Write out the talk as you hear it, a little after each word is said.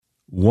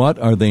What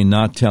are they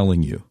not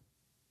telling you?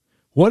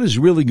 What is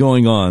really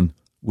going on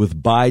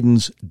with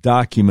Biden's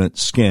document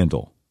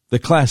scandal, the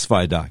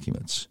classified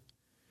documents?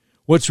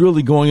 What's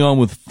really going on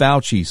with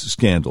Fauci's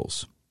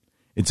scandals?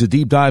 It's a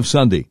Deep Dive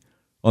Sunday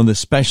on the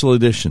special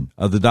edition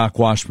of the Doc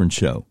Washburn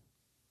Show.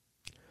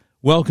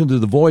 Welcome to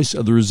the Voice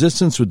of the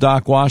Resistance with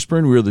Doc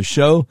Washburn. We're the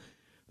show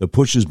that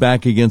pushes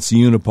back against the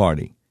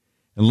Uniparty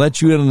and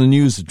lets you in on the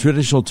news that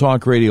traditional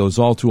talk radio is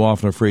all too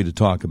often afraid to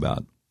talk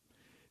about.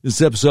 This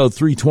is episode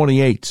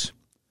 328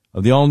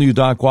 of the all-new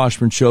Doc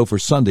Washburn Show for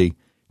Sunday,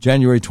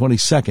 January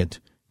 22nd,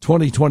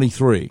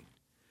 2023.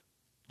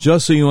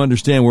 Just so you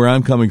understand where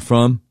I'm coming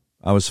from,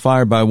 I was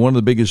fired by one of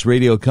the biggest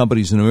radio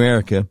companies in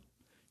America,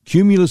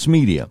 Cumulus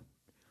Media,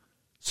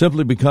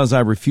 simply because I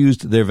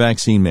refused their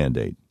vaccine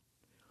mandate.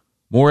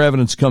 More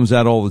evidence comes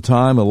out all the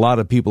time. A lot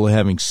of people are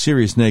having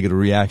serious negative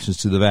reactions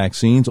to the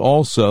vaccines.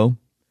 Also,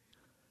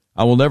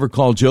 I will never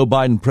call Joe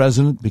Biden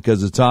president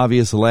because it's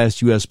obvious the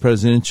last U.S.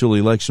 presidential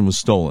election was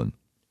stolen.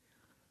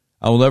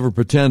 I will never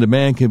pretend a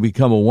man can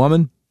become a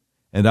woman,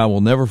 and I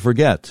will never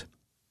forget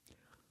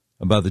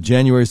about the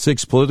January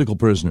 6th political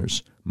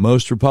prisoners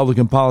most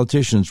Republican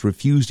politicians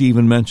refused to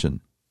even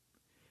mention.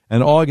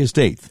 And August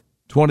 8th,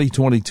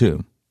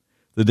 2022,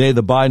 the day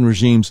the Biden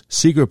regime's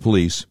secret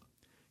police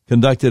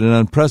conducted an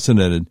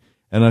unprecedented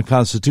and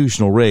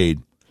unconstitutional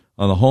raid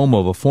on the home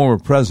of a former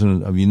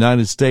president of the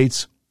United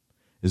States,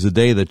 is a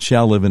day that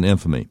shall live in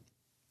infamy.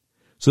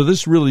 So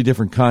this is a really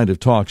different kind of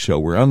talk show.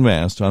 We're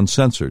unmasked,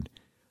 uncensored,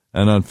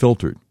 and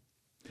unfiltered.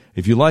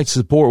 If you'd like to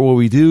support what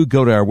we do,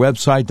 go to our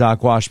website,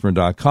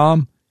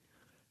 docwashburn.com.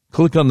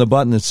 Click on the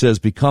button that says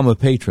Become a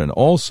Patron.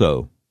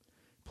 Also,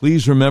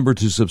 please remember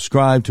to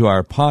subscribe to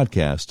our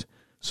podcast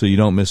so you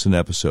don't miss an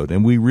episode.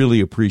 And we really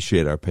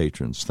appreciate our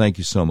patrons. Thank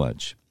you so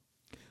much.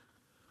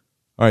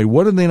 All right,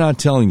 what are they not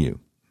telling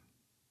you?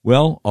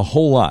 Well, a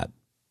whole lot.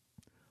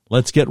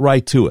 Let's get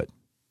right to it.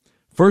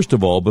 First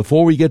of all,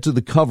 before we get to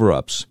the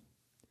cover-ups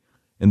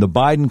in the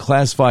Biden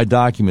classified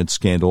document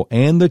scandal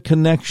and the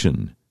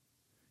connection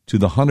to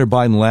the Hunter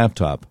Biden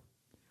laptop,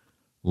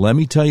 let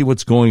me tell you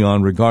what's going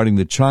on regarding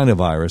the China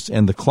virus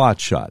and the clot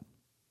shot.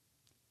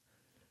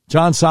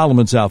 John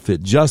Solomon's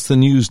outfit,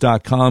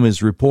 JustTheNews.com,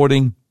 is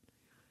reporting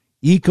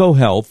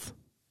EcoHealth,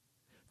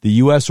 the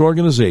U.S.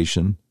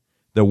 organization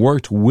that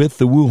worked with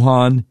the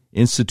Wuhan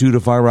Institute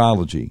of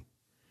Virology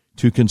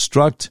to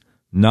construct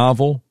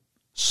novel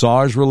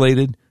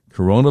SARS-related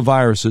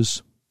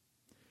coronaviruses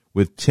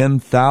with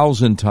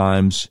 10,000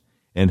 times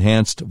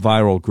enhanced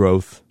viral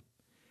growth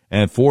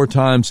and 4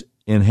 times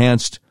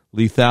enhanced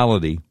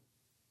lethality,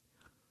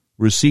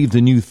 received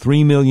a new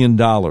 $3 million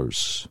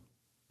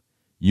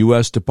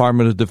U.S.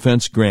 Department of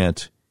Defense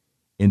grant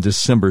in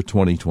December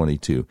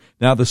 2022.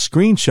 Now, the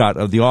screenshot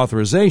of the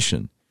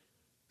authorization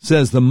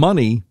says the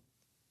money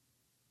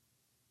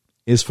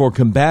is for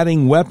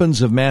combating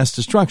weapons of mass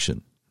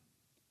destruction.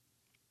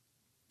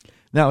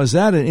 Now, is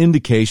that an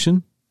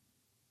indication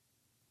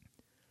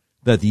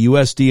that the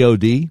U.S.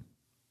 DOD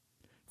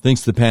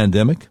thinks the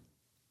pandemic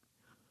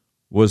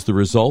was the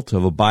result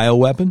of a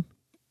bioweapon?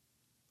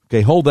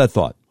 Okay, hold that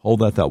thought. Hold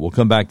that thought. We'll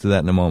come back to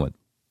that in a moment.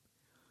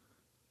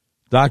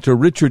 Dr.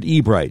 Richard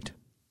Ebright,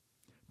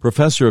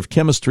 professor of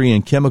chemistry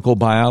and chemical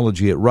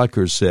biology at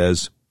Rutgers,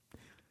 says,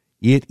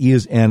 it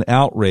is an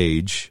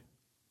outrage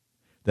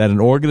that an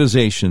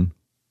organization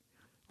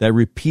that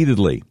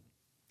repeatedly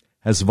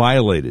has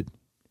violated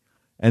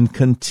and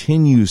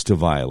continues to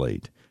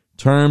violate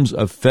terms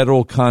of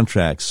federal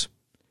contracts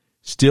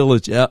still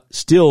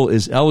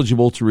is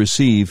eligible to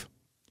receive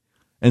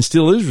and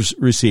still is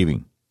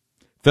receiving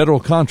federal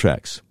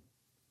contracts.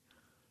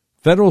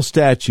 Federal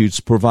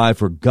statutes provide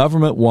for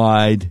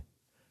government-wide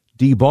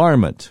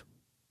debarment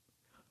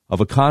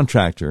of a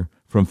contractor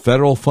from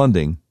federal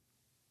funding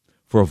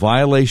for a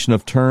violation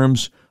of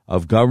terms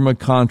of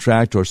government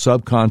contract or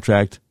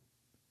subcontract,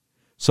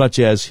 such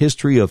as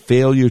history of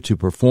failure to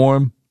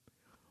perform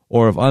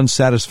or of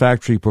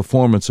unsatisfactory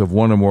performance of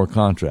one or more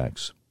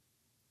contracts.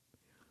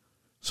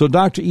 So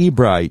Dr.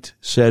 Ebright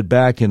said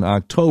back in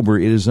October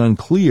it is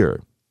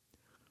unclear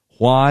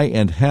why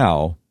and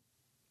how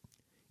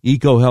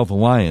EcoHealth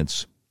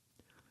Alliance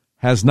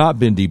has not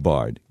been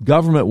debarred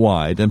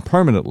government-wide and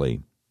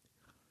permanently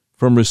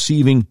from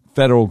receiving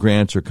federal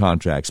grants or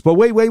contracts. But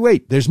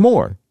wait, there's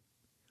more.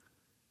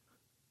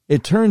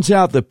 It turns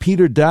out that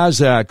Peter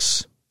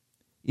Daszak's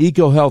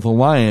EcoHealth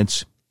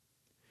Alliance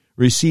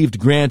received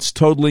grants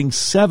totaling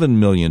 $7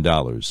 million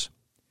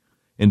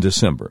in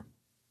December.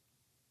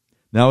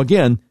 Now,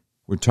 again,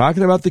 we're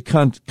talking about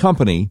the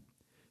company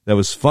that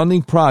was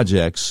funding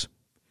projects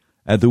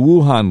at the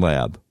Wuhan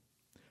lab,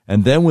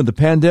 and then when the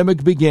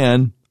pandemic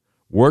began,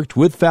 worked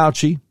with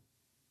Fauci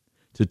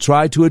to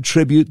try to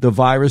attribute the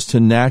virus to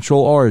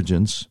natural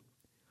origins.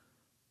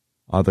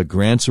 Are the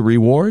grants a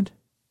reward?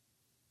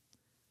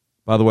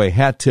 By the way,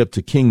 hat tip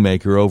to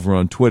Kingmaker over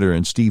on Twitter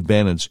and Steve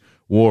Bannon's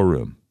War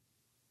Room.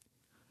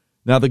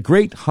 Now, the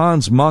great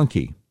Hans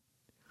Mahncke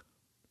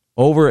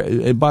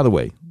and by the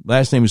way,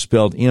 last name is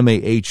spelled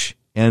Mahncke.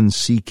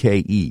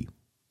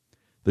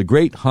 The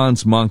great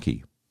Hans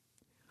Mahncke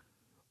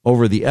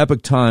over the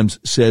Epoch Times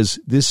says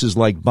this is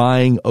like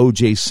buying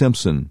O.J.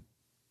 Simpson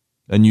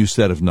a new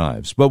set of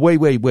knives. But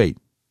wait.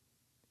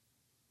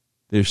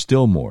 There's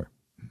still more.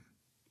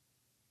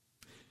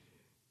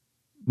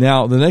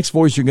 Now, the next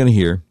voice you're going to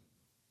hear,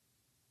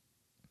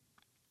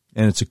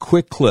 and it's a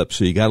quick clip,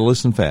 so you got to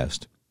listen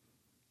fast.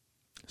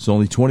 It's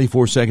only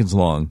 24 seconds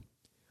long,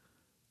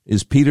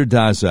 is Peter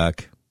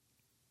Daszak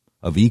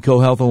of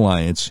EcoHealth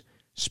Alliance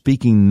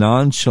speaking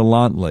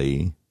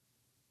nonchalantly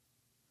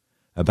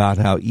about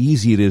how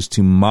easy it is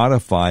to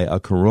modify a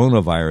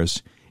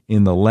coronavirus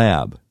in the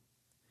lab.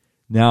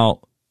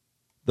 Now,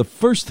 the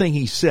first thing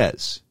he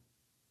says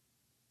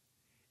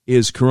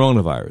is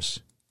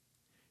coronavirus.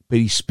 But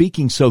he's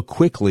speaking so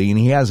quickly and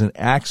he has an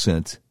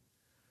accent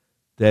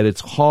that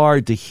it's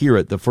hard to hear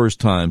it the first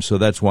time, so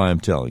that's why I'm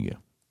telling you.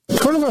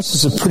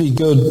 Coronaviruses are pretty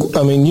good.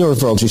 I mean, you're a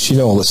virologist, you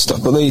know all this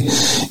stuff, but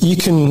you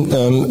can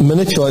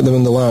manipulate them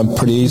in the lab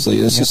pretty easily.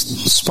 It's just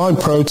spike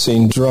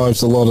protein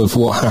drives a lot of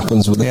what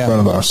happens with the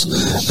coronavirus,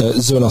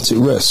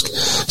 zoonotic risk.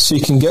 So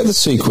you can get the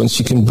sequence,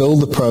 you can build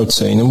the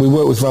protein, and we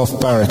work with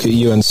Ralph Barrick at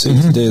UNC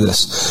to do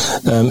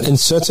this.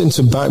 Insert it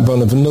into a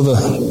backbone of another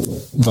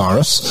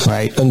virus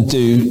and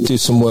do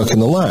some work in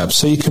the lab.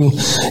 So you can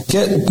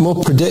get more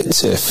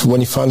predictive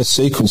when you find a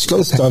sequence. You've got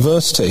this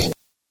diversity.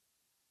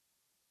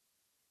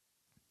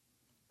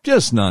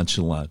 Just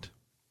nonchalant.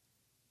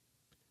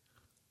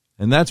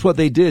 And that's what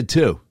they did,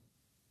 too.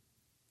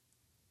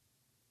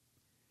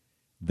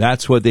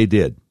 That's what they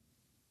did.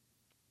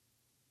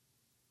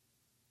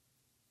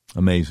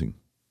 Amazing.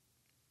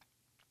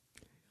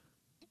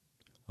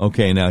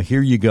 Okay, now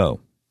here you go.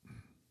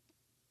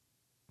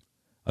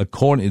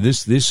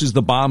 This is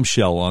the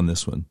bombshell on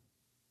this one.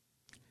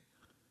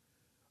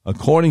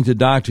 According to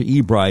Dr.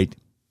 Ebright,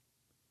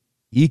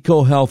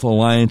 EcoHealth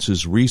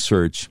Alliance's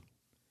research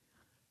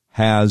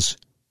has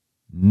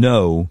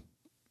no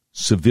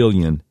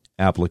civilian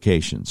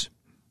applications.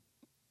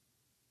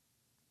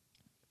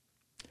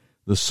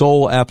 The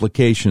sole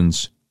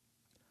applications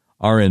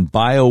are in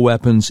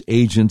bioweapons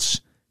agents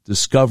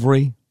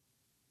discovery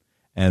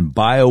and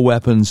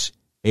bioweapons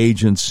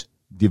agents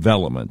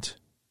development.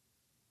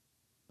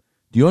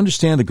 Do you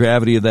understand the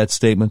gravity of that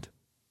statement?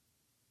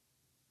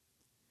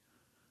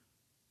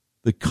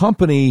 The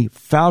company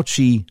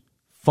Fauci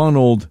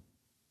funneled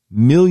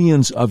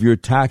millions of your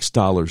tax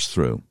dollars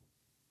through,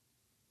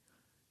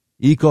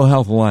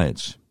 EcoHealth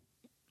Alliance,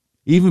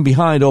 even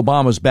behind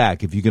Obama's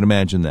back, if you can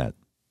imagine that,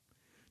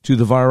 to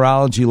the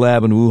virology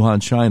lab in Wuhan,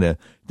 China.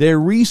 Their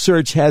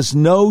research has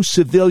no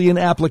civilian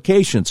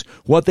applications.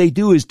 What they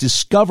do is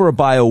discover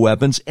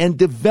bioweapons and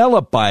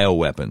develop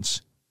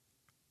bioweapons.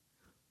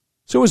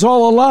 So it's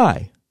all a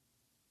lie.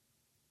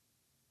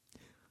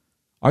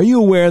 Are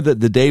you aware that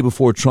the day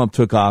before Trump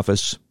took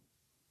office,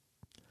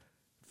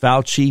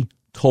 Fauci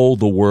told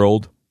the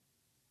world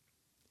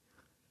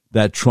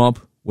that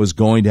Trump was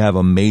going to have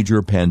a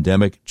major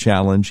pandemic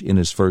challenge in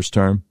his first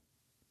term?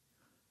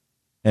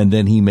 And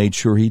then he made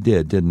sure he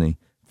did, didn't he?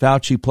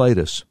 Fauci played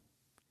us.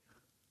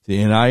 The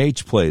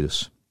NIH played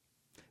us.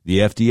 The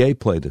FDA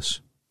played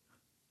us.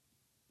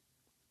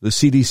 The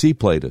CDC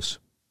played us.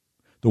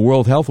 The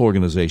World Health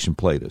Organization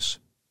played us.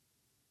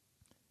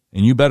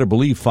 And you better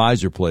believe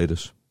Pfizer played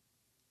us.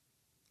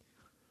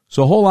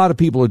 So a whole lot of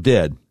people are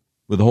dead,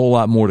 with a whole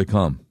lot more to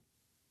come.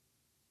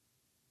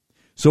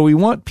 So we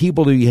want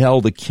people to be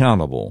held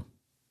accountable.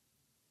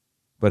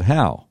 But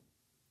how?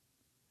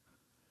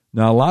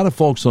 Now, a lot of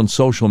folks on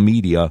social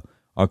media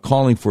are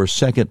calling for a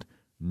second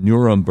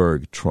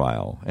Nuremberg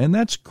trial, and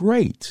that's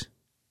great.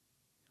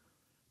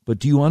 But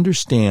do you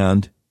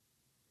understand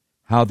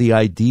how the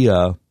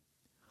idea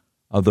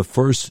of the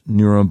first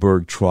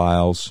Nuremberg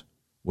trials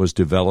was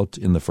developed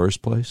in the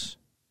first place?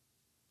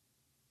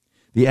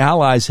 The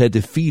Allies had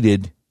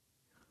defeated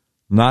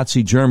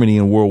Nazi Germany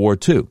in World War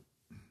II.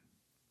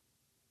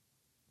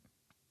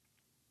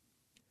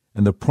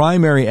 And the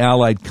primary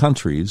Allied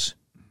countries,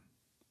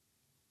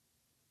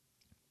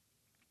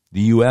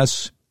 the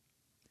U.S.,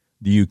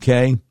 the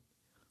U.K.,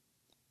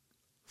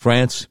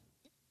 France,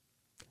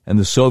 and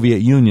the Soviet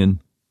Union,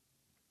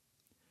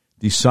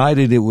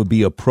 decided it would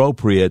be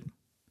appropriate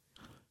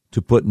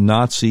to put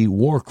Nazi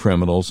war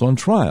criminals on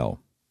trial.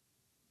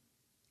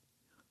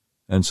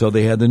 And so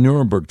they had the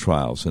Nuremberg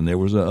trials, and there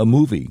was a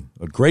movie,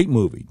 a great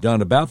movie,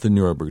 done about the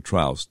Nuremberg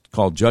trials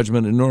called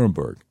Judgment at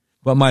Nuremberg.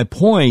 But my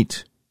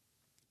point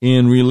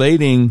in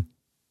relating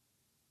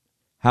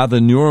how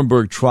the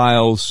Nuremberg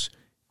trials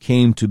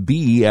came to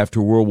be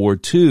after World War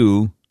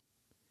II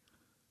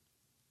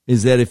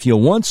is that if you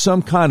want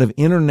some kind of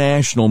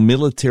international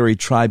military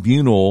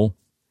tribunal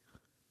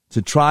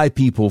to try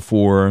people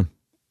for,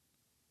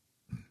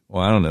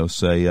 well, I don't know,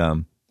 say,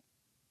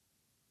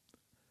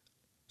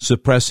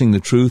 suppressing the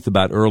truth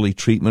about early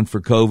treatment for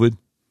COVID,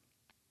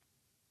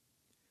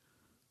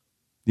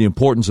 the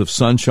importance of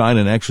sunshine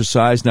and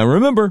exercise. Now,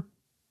 remember,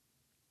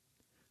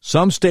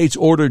 some states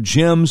ordered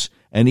gyms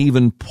and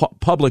even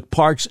public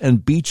parks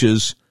and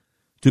beaches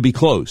to be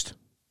closed.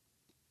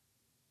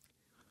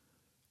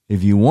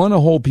 If you want to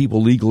hold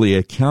people legally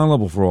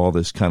accountable for all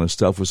this kind of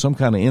stuff with some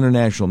kind of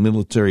international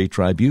military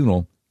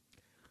tribunal,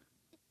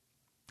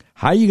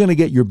 How are you going to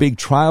get your big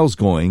trials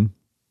going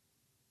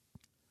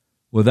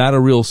without a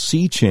real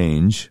sea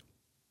change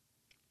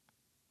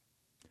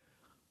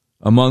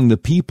among the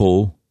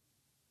people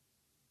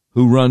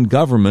who run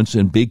governments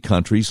in big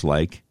countries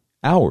like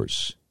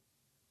ours?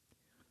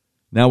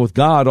 Now, with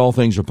God, all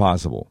things are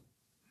possible.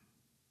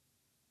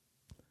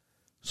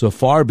 So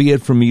far be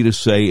it from me to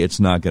say it's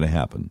not going to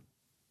happen.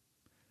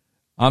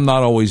 I'm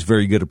not always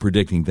very good at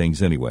predicting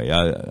things anyway.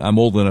 I'm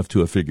old enough to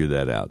have figured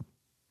that out.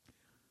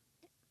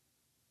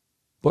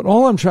 But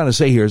all I'm trying to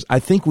say here is I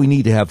think we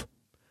need to have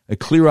a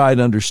clear-eyed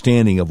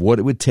understanding of what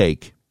it would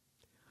take,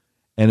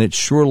 and it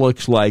sure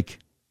looks like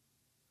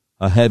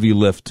a heavy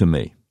lift to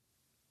me.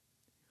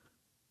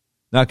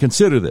 Now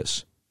consider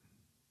this.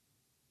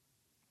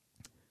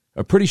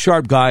 A pretty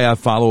sharp guy I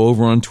follow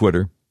over on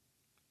Twitter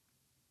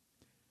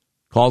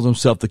calls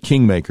himself the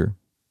Kingmaker,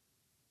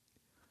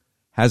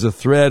 has a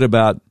thread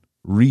about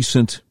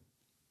recent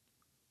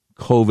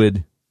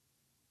COVID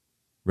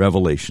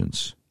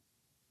revelations.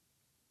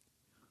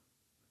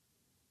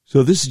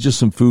 So this is just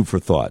some food for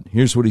thought.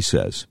 Here's what he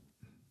says.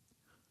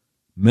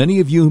 Many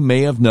of you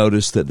may have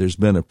noticed that there's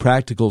been a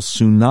practical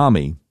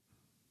tsunami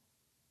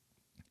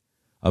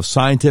of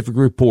scientific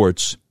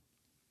reports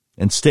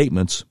and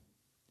statements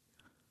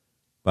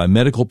by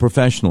medical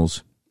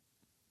professionals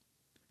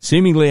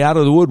seemingly out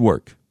of the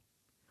woodwork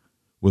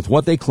with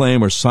what they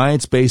claim are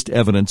science-based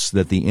evidence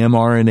that the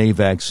mRNA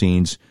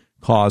vaccines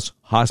cause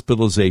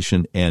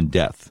hospitalization and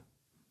death.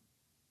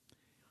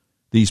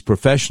 These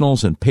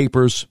professionals and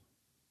papers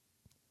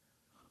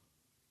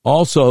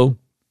also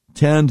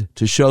tend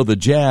to show the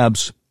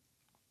jabs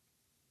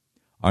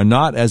are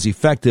not as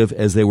effective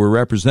as they were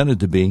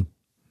represented to be.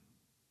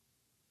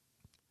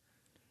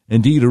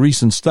 Indeed, a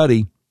recent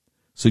study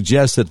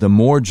suggests that the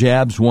more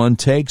jabs one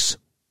takes,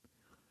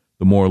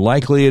 the more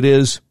likely it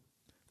is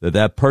that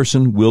that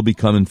person will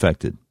become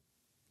infected.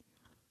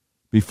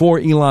 Before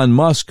Elon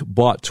Musk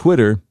bought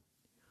Twitter,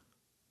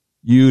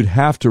 you'd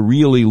have to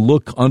really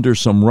look under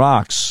some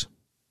rocks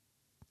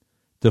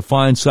to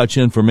find such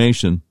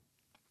information,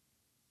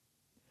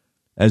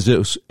 as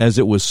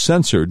it was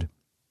censored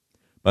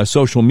by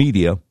social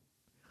media,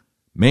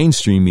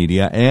 mainstream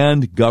media,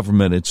 and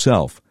government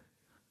itself.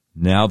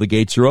 Now the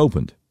gates are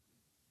opened,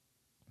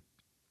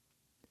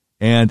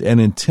 and an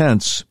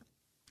intense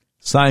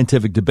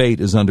scientific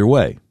debate is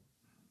underway.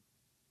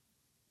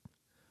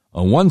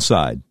 On one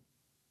side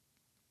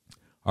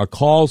are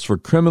calls for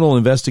criminal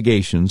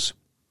investigations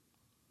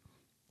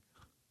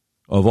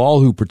of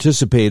all who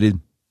participated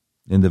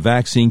in the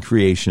vaccine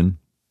creation,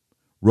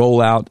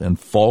 rollout, and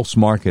false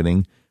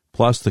marketing,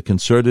 plus the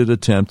concerted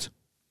attempt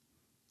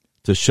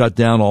to shut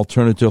down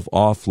alternative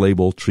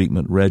off-label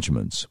treatment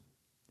regimens.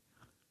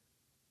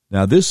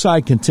 Now, this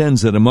side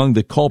contends that among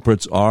the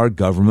culprits are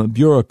government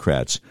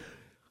bureaucrats,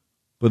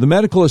 but the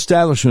medical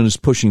establishment is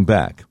pushing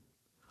back.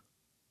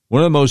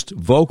 One of the most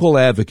vocal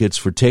advocates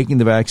for taking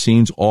the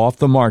vaccines off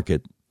the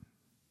market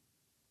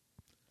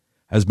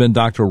has been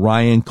Dr.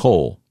 Ryan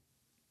Cole,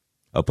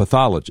 a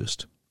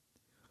pathologist.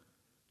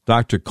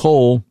 Dr.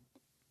 Cole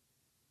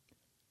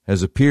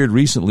has appeared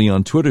recently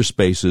on Twitter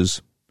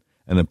Spaces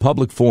and in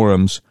public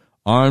forums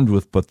armed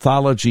with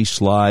pathology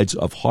slides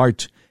of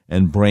heart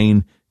and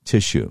brain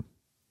tissue.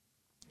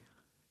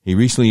 He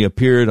recently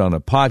appeared on a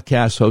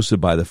podcast hosted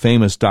by the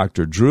famous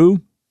Dr.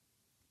 Drew,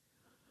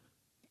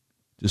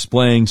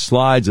 displaying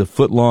slides of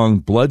foot-long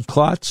blood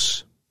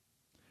clots,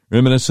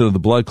 reminiscent of the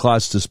blood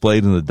clots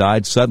displayed in the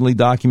Died Suddenly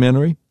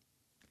documentary,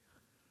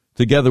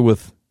 together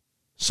with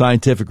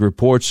scientific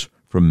reports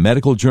from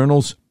medical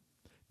journals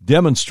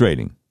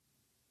demonstrating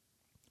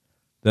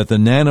that the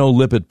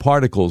nanolipid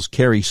particles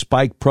carry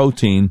spike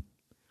protein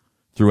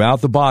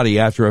throughout the body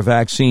after a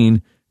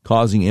vaccine,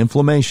 causing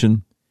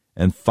inflammation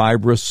and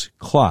fibrous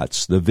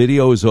clots. The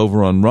video is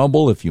over on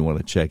Rumble if you want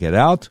to check it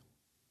out.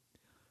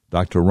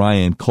 Dr.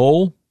 Ryan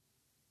Cole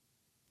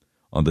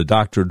on the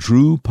Dr.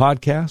 Drew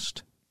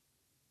podcast.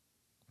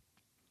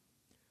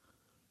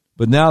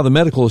 But now the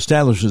medical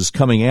establishment is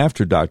coming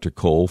after Dr.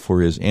 Cole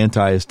for his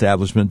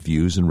anti-establishment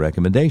views and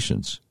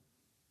recommendations.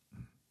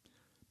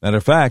 Matter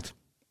of fact,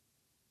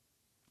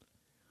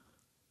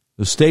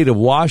 the state of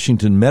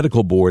Washington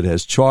Medical Board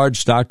has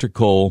charged Dr.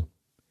 Cole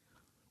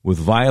with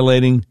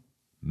violating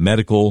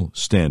medical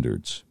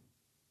standards.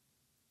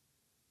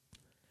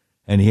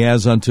 And he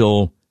has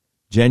until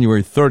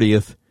January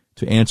 30th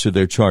to answer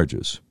their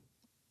charges.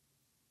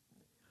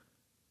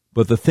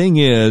 But the thing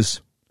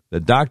is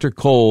that Dr.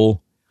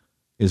 Cole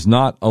is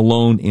not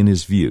alone in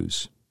his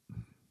views.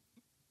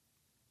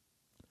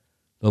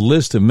 The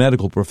list of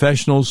medical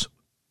professionals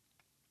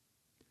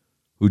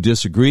who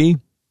disagree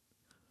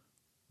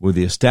with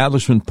the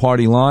establishment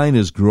party line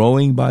is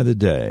growing by the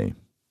day.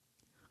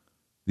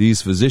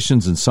 These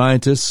physicians and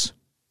scientists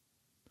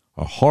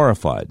are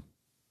horrified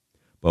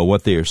by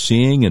what they are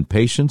seeing in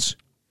patients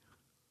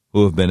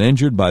who have been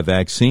injured by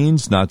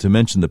vaccines, not to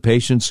mention the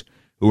patients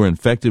who were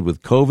infected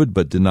with COVID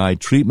but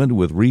denied treatment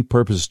with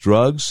repurposed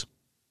drugs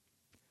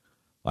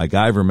like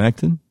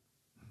ivermectin,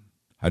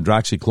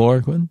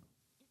 hydroxychloroquine,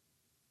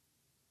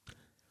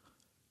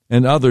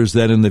 and others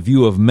that, in the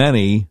view of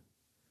many,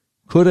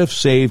 could have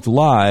saved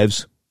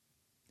lives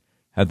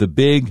had the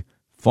big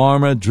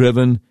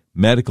pharma-driven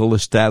medical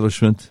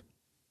establishment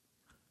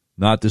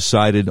not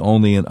decided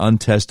only an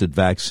untested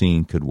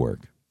vaccine could work.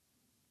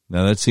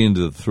 Now, that's the end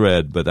of the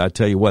thread, but I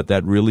tell you what,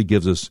 that really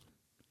gives us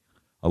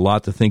a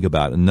lot to think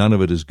about, and none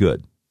of it is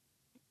good.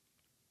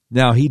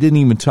 Now, he didn't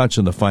even touch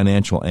on the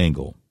financial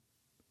angle.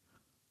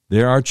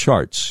 There are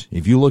charts.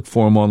 If you look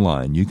for them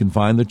online, you can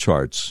find the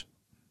charts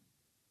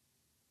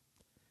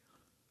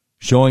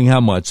showing how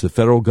much the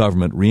federal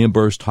government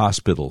reimbursed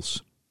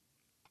hospitals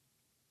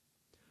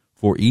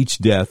for each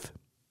death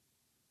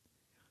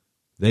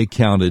they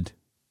counted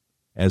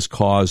as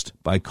caused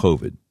by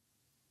COVID.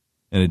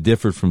 And it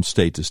differed from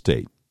state to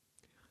state.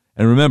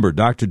 And remember,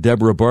 Dr.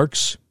 Deborah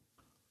Birx,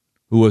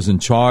 who was in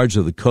charge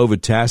of the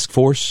COVID task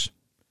force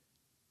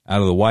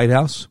out of the White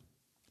House,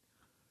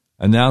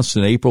 announced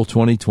in April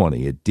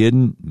 2020 it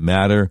didn't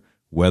matter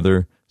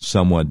whether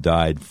someone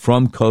died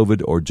from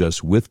COVID or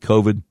just with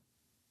COVID.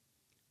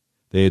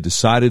 They had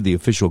decided the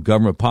official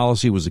government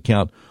policy was to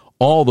count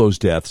all those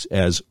deaths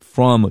as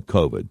from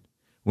COVID.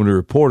 When a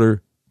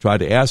reporter tried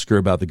to ask her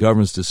about the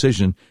government's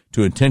decision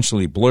to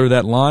intentionally blur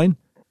that line,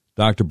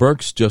 Dr.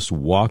 Birx just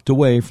walked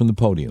away from the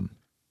podium.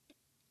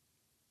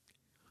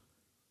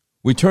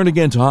 We turn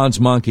again to Hans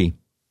Moncke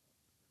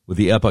with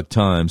the Epoch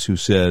Times, who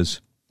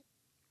says,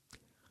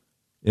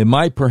 it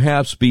might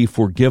perhaps be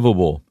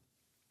forgivable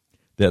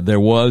that there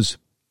was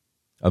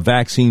a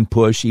vaccine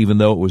push, even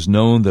though it was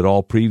known that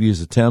all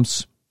previous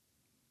attempts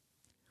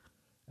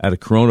at a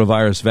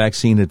coronavirus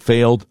vaccine had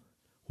failed.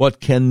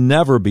 What can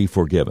never be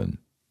forgiven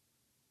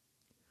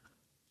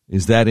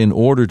is that in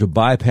order to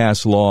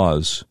bypass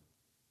laws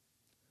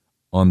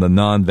on the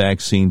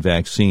non-vaccine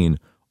vaccine,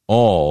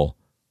 all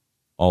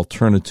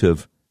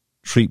alternative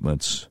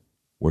treatments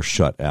were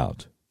shut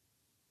out.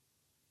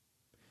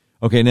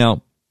 Okay,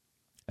 now,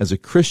 as a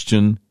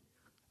Christian,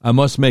 I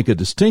must make a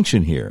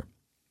distinction here.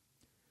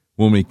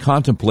 When we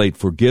contemplate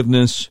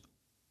forgiveness,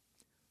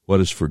 what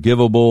is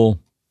forgivable,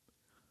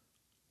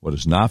 what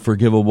is not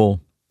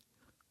forgivable,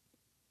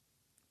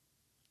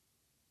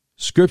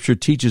 Scripture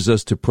teaches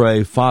us to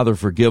pray, Father,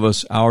 forgive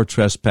us our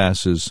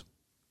trespasses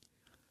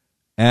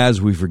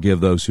as we forgive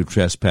those who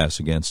trespass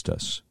against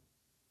us.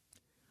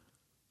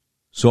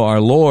 So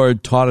our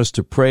Lord taught us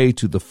to pray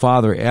to the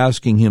Father,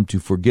 asking him to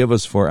forgive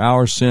us for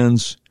our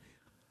sins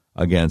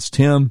against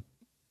him,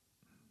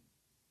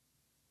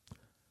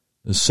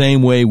 the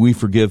same way we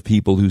forgive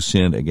people who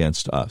sin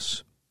against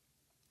us.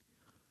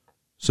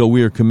 So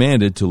we are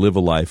commanded to live a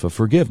life of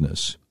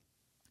forgiveness.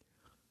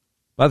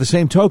 By the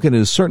same token, it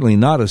is certainly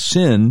not a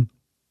sin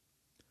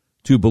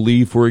to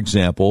believe, for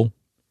example,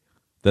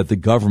 that the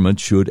government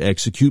should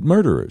execute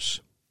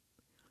murderers.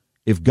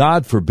 If,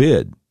 God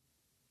forbid,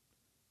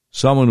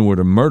 someone were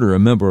to murder a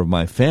member of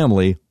my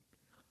family,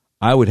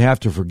 I would have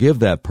to forgive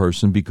that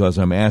person because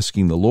I'm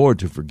asking the Lord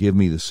to forgive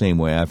me the same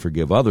way I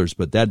forgive others,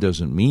 but that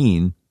doesn't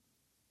mean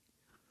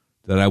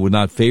that I would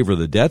not favor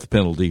the death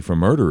penalty for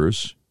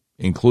murderers,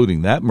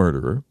 including that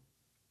murderer.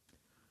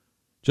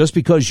 Just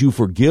because you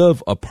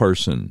forgive a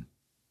person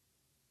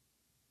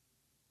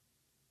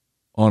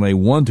on a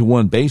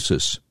one-to-one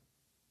basis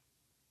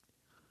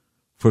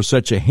for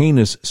such a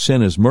heinous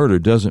sin as murder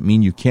doesn't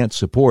mean you can't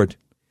support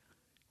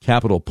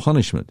capital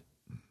punishment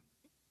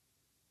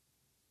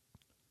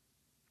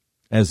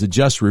as the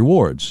just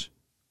rewards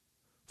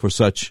for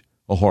such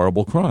a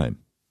horrible crime.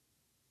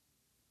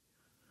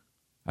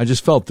 I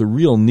just felt the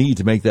real need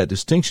to make that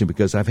distinction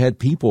because I've had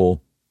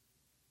people,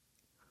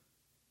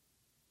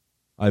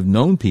 I've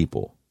known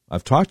people,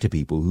 I've talked to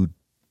people who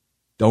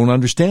don't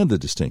understand the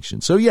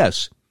distinction. So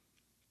yes,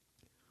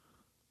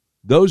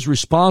 those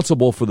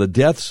responsible for the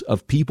deaths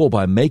of people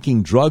by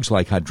making drugs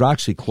like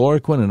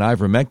hydroxychloroquine and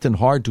ivermectin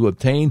hard to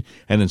obtain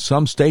and in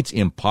some states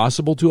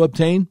impossible to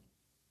obtain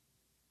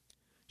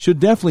should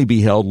definitely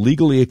be held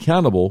legally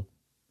accountable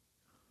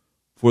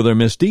for their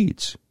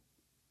misdeeds.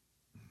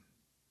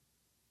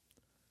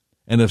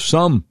 And if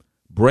some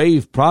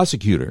brave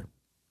prosecutor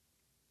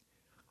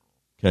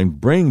can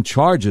bring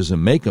charges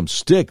and make them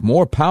stick,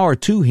 more power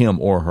to him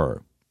or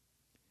her.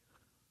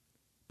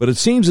 But it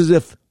seems as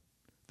if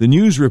the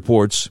news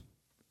reports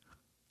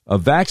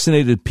of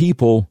vaccinated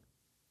people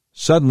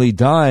suddenly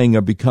dying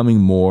are becoming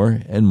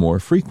more and more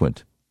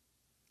frequent.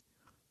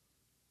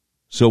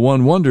 So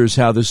one wonders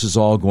how this is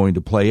all going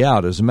to play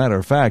out. As a matter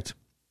of fact,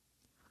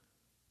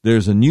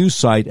 there's a news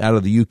site out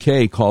of the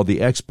UK called The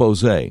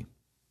Exposé,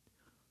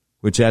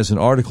 which has an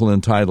article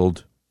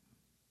entitled,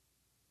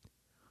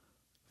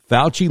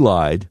 Fauci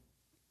Lied,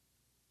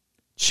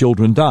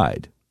 Children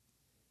Died.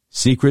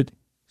 Secret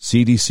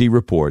CDC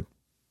report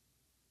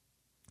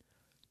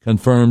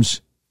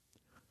confirms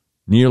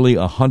nearly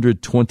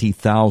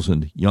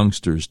 120,000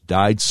 youngsters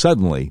died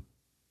suddenly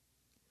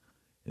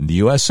in the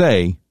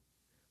USA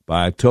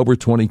by October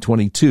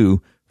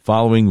 2022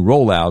 following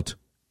rollout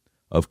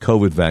of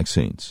COVID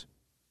vaccines.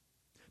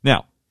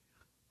 Now,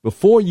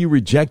 before you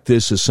reject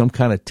this as some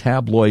kind of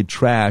tabloid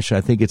trash, I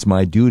think it's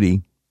my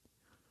duty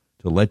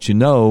to let you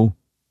know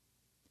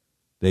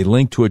they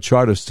link to a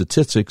chart of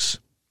statistics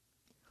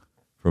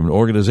from an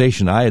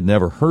organization I had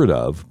never heard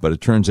of, but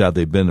it turns out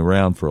they've been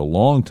around for a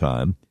long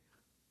time,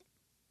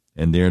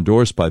 and they're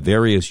endorsed by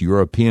various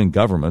European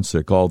governments.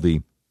 They're called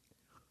the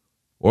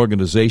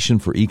Organization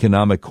for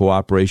Economic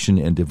Cooperation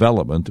and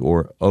Development,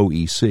 or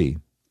OEC.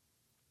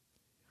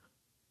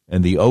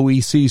 And the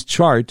OEC's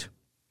chart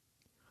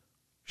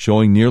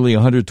showing nearly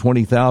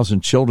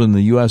 120,000 children in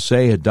the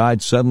USA had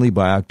died suddenly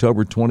by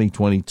October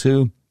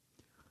 2022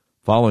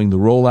 following the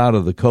rollout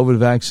of the COVID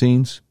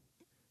vaccines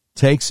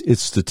takes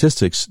its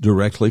statistics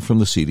directly from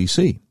the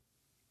CDC.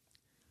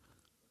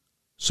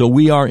 So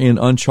we are in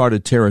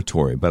uncharted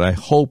territory, but I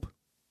hope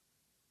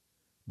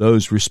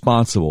those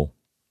responsible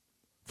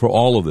for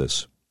all of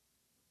this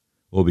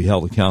will be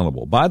held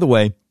accountable. By the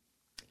way,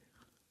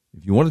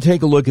 if you want to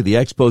take a look at the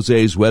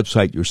Exposé's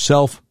website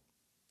yourself,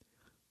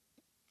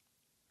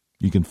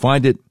 you can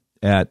find it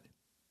at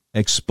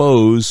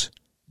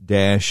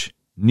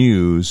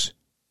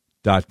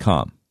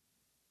expose-news.com.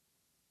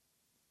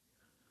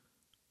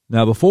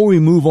 Now, before we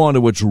move on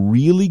to what's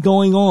really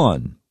going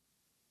on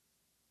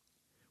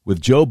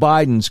with Joe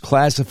Biden's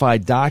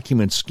classified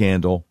document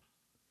scandal,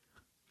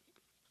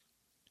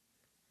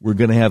 we're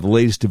going to have the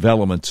latest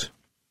developments,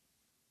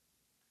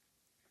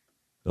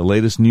 the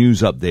latest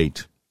news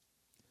update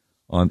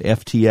on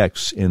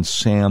FTX and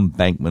Sam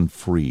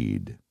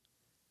Bankman-Fried.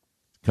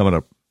 Coming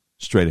up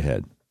straight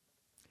ahead.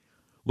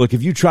 Look,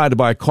 if you tried to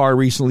buy a car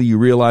recently, you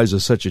realize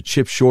there's such a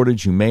chip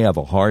shortage, you may have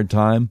a hard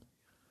time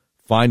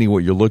finding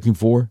what you're looking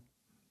for.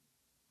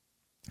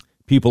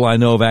 People I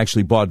know have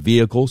actually bought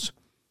vehicles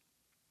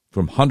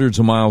from hundreds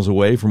of miles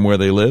away from where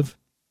they live.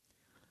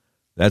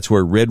 That's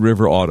where Red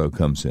River Auto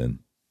comes in.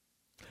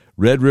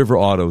 Red River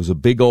Auto is a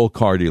big old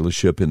car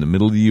dealership in the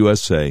middle of the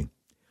USA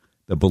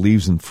that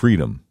believes in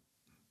freedom,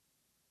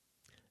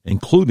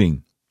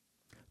 including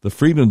the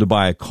freedom to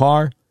buy a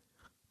car,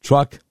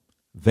 truck,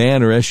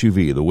 van, or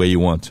SUV the way you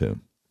want to.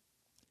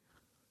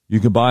 You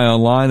can buy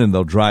online and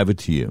they'll drive it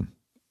to you,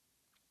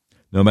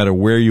 no matter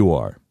where you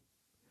are.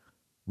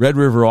 Red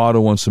River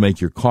Auto wants to make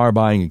your car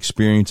buying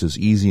experience as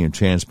easy and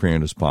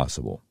transparent as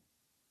possible.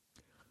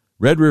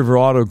 Red River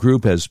Auto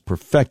Group has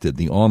perfected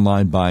the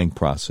online buying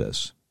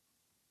process.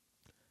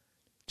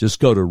 Just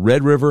go to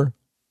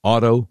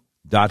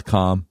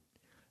redriverauto.com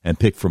and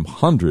pick from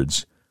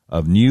hundreds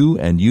of new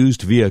and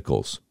used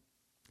vehicles.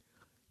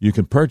 You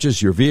can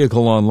purchase your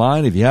vehicle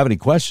online. If you have any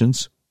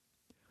questions,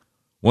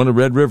 one of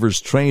Red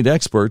River's trained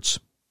experts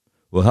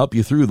will help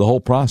you through the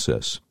whole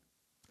process.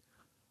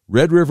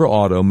 Red River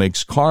Auto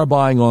makes car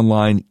buying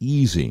online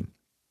easy.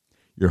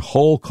 Your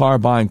whole car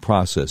buying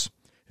process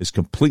is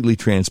completely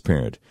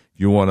transparent.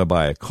 If you want to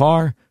buy a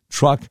car,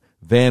 truck,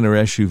 van, or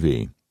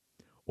SUV,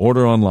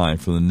 order online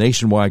from the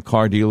nationwide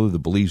car dealer that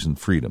believes in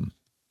freedom.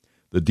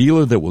 The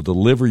dealer that will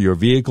deliver your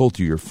vehicle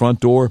to your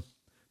front door,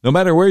 no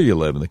matter where you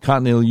live in the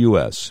continental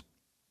U.S.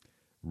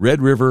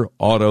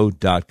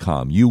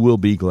 RedRiverAuto.com. You will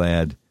be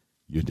glad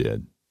you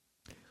did.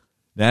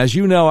 Now, as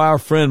you know, our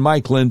friend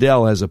Mike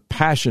Lindell has a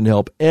passion to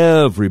help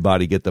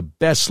everybody get the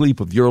best sleep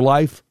of your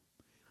life,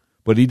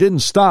 but he didn't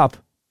stop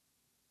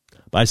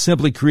by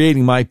simply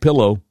creating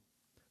MyPillow,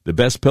 the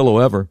best pillow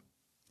ever.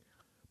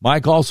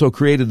 Mike also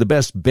created the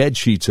best bed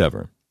sheets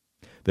ever.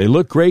 They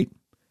look great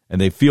and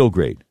they feel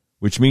great,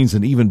 which means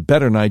an even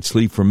better night's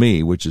sleep for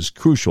me, which is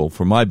crucial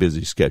for my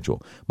busy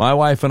schedule. My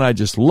wife and I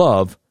just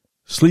love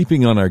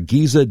sleeping on our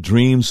Giza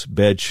Dreams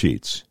bed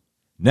sheets.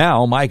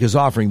 Now, Mike is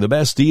offering the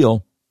best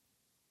deal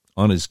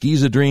on his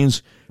Giza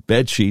Dreams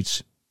bed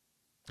sheets.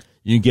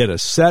 You can get a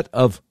set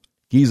of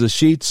Giza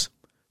sheets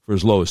for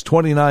as low as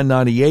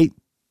 $29.98.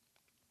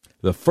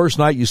 The first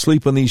night you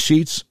sleep on these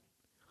sheets,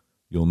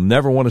 you'll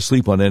never want to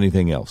sleep on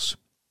anything else.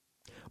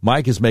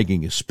 Mike is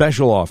making a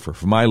special offer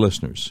for my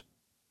listeners.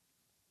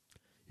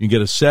 You can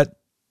get a set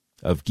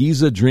of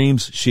Giza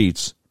Dreams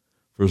sheets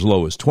for as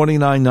low as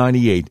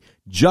 $29.98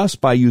 just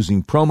by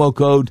using promo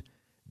code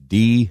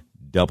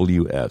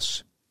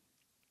DWS.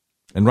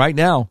 And right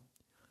now,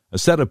 a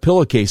set of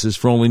pillowcases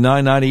for only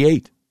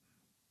 $9.98.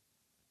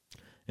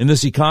 In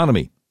this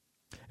economy,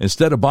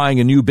 instead of buying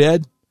a new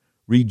bed,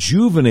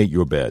 rejuvenate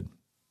your bed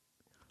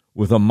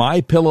with a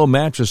MyPillow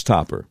mattress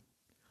topper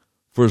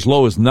for as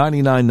low as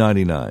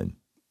 $99.99.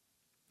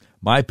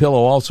 MyPillow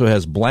also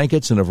has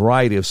blankets in a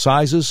variety of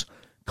sizes,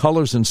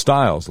 colors, and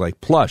styles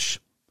like plush,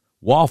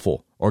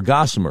 waffle, or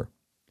gossamer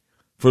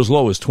for as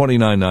low as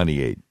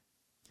 $29.98.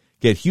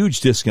 Get huge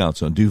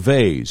discounts on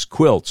duvets,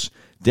 quilts,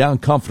 down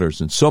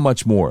comforters, and so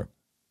much more.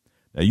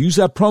 Now use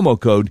that promo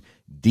code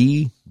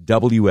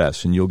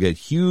DWS and you'll get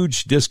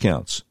huge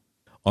discounts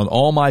on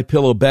all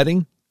MyPillow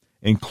bedding,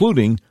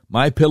 including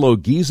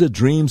MyPillow Giza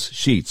Dreams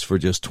sheets for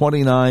just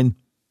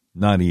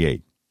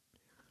 $29.98.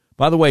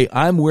 By the way,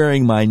 I'm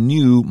wearing my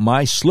new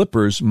My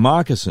Slippers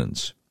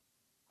moccasins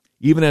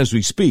even as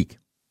we speak.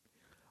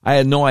 I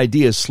had no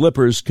idea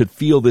slippers could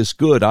feel this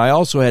good. I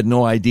also had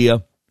no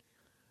idea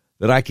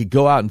that I could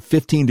go out in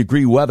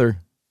 15-degree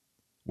weather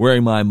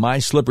wearing my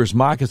Slippers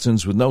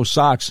moccasins with no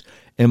socks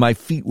and my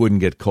feet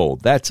wouldn't get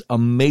cold. That's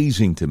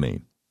amazing to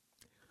me.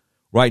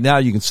 Right now,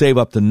 you can save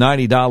up to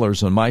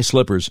 $90 on My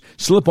Slippers,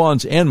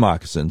 slip-ons, and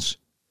moccasins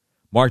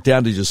marked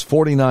down to just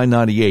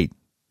 $49.98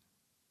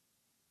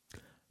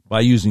 by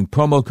using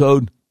promo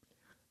code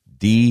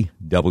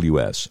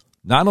DWS.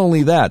 Not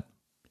only that,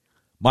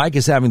 Mike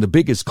is having the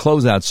biggest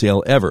closeout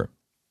sale ever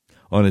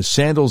on his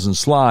sandals and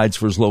slides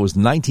for as low as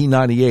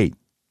 $19.98.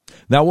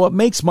 Now, what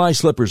makes my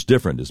slippers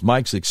different is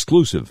Mike's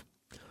exclusive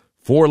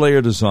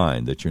 4-layer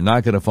design that you're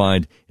not going to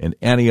find in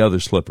any other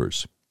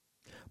slippers.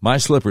 My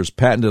slippers'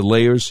 patented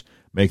layers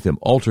make them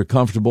ultra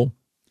comfortable,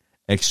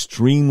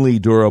 extremely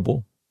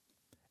durable,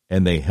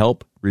 and they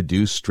help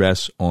reduce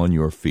stress on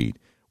your feet.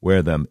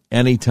 Wear them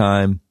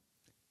anytime,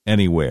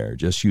 anywhere.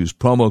 Just use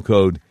promo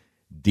code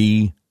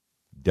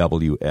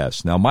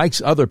DWS. Now,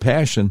 Mike's other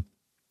passion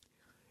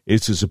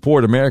is to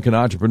support American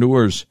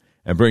entrepreneurs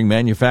and bring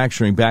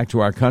manufacturing back to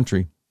our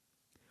country.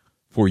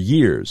 For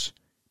years,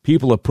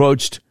 people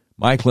approached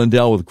Mike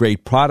Lindell with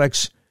great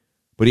products,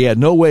 but he had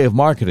no way of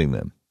marketing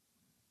them.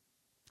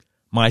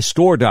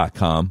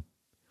 MyStore.com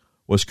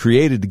was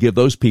created to give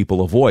those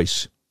people a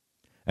voice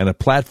and a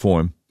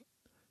platform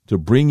to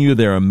bring you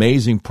their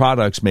amazing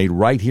products made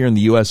right here in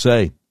the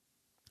USA.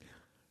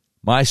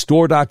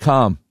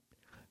 MyStore.com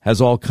has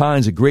all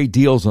kinds of great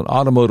deals on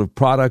automotive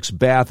products,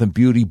 bath and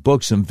beauty,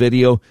 books and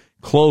video,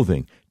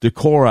 clothing,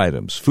 decor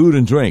items, food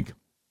and drink,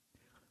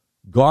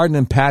 garden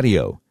and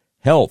patio,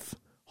 health,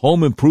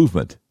 home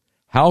improvement,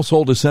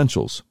 household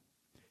essentials,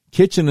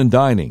 kitchen and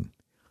dining,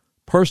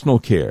 personal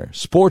care,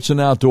 sports and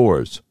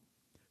outdoors,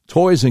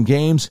 toys and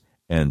games,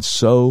 and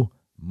so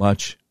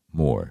much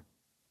more.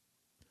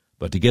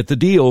 But to get the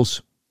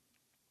deals,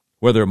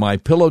 whether at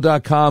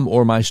MyPillow.com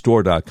or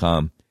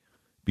MyStore.com,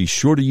 be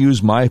sure to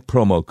use my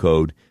promo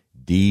code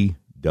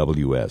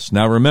DWS.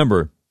 Now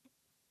remember,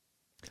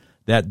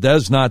 that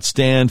does not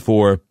stand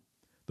for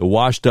the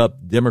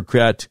washed-up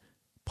Democrat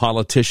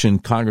politician,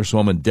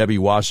 Congresswoman Debbie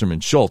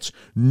Wasserman Schultz.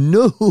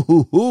 No,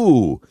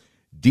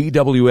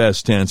 DWS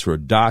stands for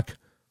Doc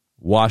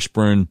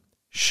Washburn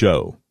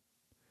Show.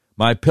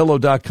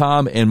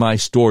 MyPillow.com and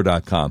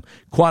MyStore.com.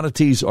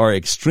 Quantities are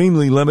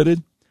extremely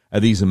limited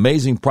at these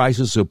amazing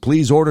prices, so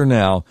please order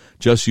now.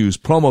 Just use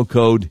promo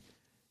code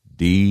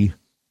DWS.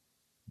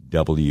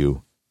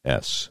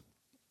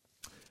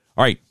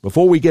 All right,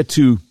 before we get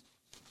to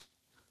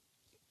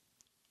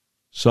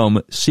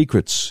some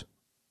secrets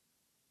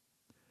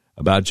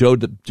about Joe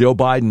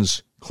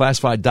Biden's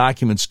classified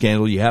document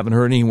scandal you haven't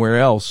heard anywhere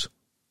else,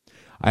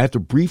 I have to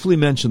briefly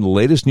mention the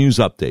latest news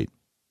update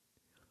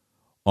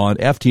on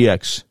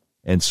FTX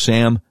and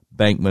Sam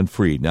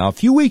Bankman-Fried. Now, a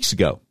few weeks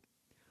ago,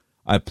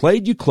 I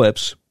played you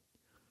clips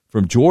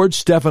from George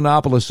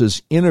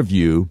Stephanopoulos'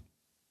 interview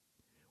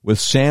with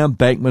Sam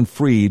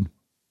Bankman-Fried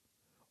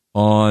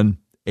on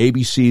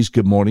ABC's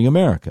Good Morning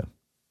America.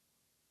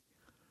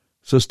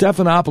 So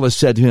Stephanopoulos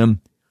said to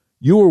him,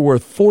 "You were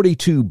worth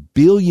 $42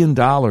 billion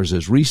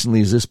as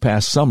recently as this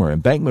past summer."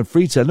 And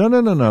Bankman-Fried said,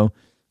 no.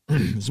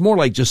 It's more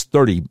like just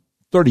 $30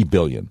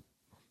 billion.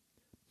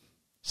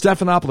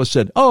 Stephanopoulos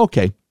said, "Oh,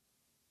 okay.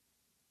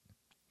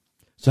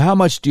 So how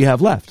much do you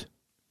have left?"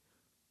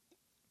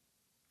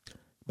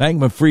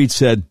 Bankman-Fried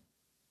said,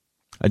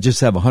 "I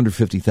just have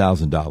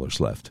 $150,000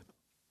 left."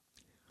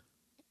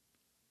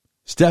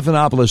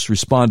 Stephanopoulos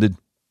responded,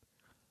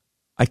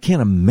 "I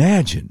can't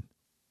imagine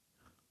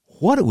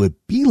what it would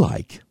be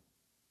like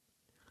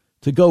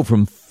to go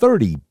from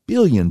 $30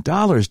 billion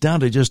down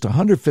to just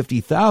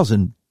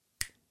 $150,000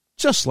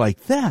 just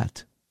like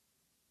that."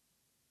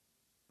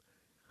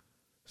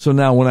 So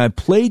now when I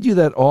played you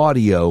that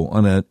audio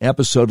on an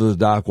episode of the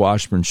Doc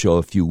Washburn Show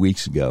a few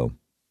weeks ago,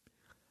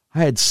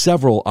 I had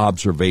several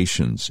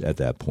observations at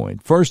that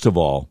point. First of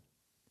all,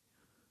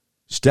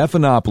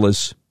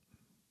 Stephanopoulos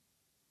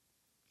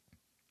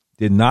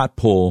did not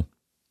pull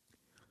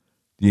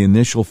the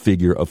initial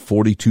figure of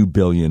 $42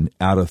 billion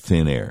out of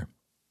thin air.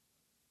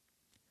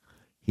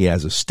 He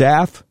has a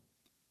staff.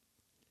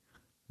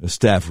 The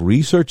staff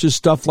researches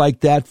stuff like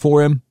that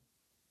for him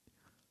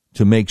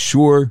to make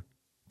sure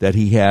that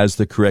he has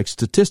the correct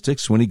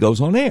statistics when he goes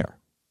on air,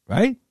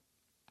 right?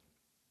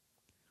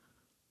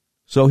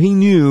 So he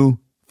knew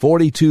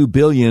 $42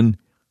 billion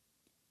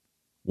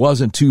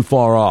wasn't too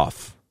far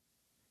off.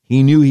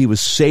 He knew he was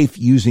safe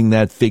using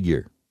that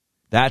figure.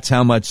 That's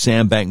how much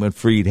Sam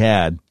Bankman-Fried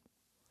had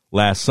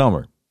last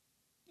summer.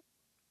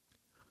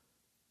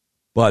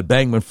 But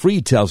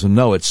Bankman-Fried tells him,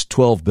 no, it's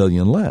 $12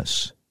 billion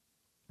less.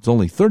 It's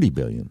only $30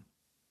 billion.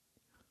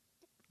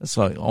 That's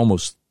like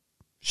almost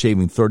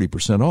shaving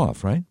 30%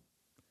 off, right?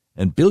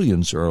 And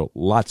billions are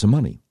lots of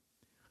money.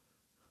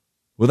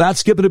 Without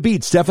skipping a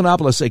beat,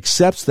 Stephanopoulos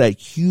accepts that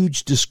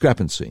huge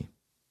discrepancy.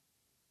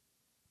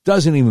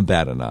 Doesn't even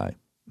bat an eye.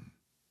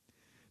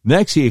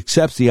 Next, he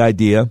accepts the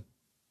idea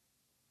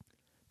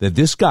that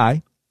this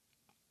guy,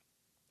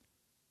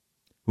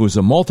 who was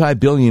a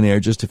multi-billionaire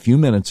just a few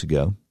minutes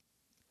ago,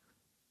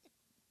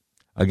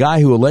 a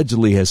guy who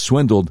allegedly has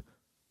swindled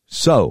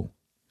so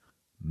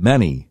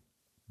many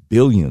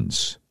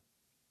billions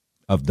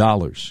of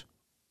dollars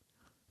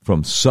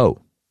from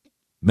so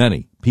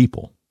many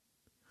people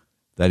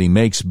that he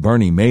makes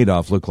Bernie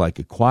Madoff look like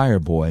a choir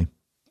boy,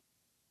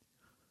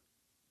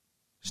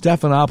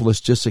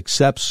 Stephanopoulos just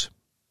accepts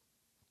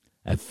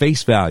At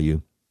face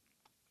value,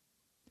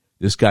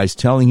 this guy's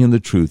telling him the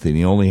truth and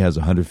he only has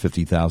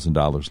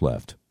 $150,000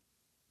 left.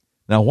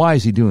 Now, why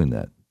is he doing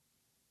that?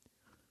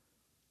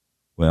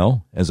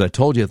 Well, as I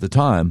told you at the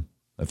time,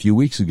 a few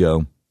weeks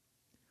ago,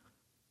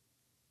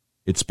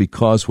 it's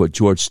because what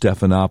George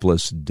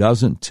Stephanopoulos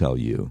doesn't tell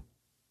you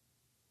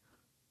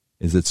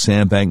is that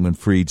Sam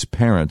Bankman-Fried's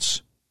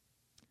parents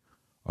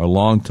are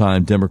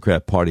longtime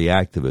Democrat Party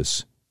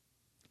activists,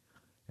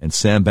 and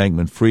Sam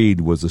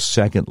Bankman-Fried was the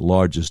second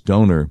largest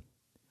donor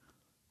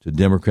to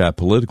Democrat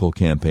political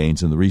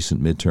campaigns in the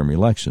recent midterm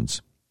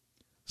elections.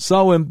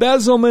 So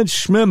embezzlement,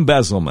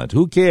 schmembezzlement,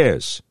 who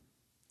cares?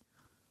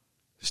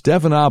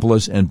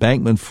 Stephanopoulos and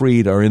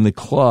Bankman-Fried are in the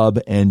club,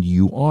 and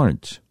you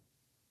aren't.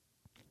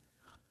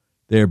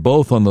 They're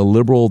both on the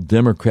liberal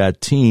Democrat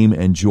team,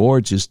 and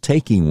George is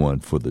taking one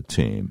for the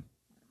team.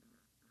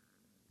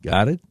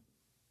 Got it?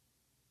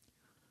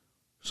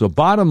 So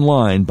bottom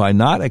line, by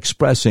not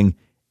expressing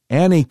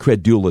any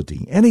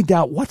credulity, any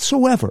doubt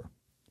whatsoever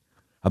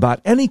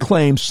about any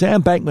claim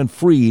Sam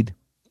Bankman-Fried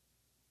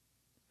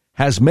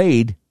has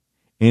made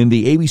in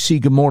the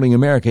ABC Good Morning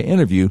America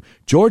interview,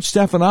 George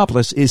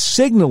Stephanopoulos is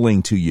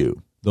signaling to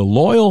you, the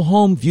loyal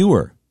home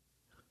viewer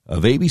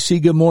of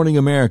ABC Good Morning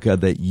America,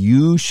 that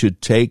you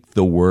should take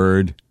the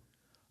word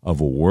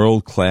of a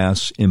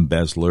world-class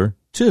embezzler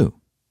too.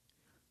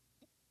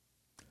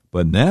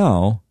 But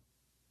now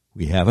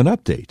we have an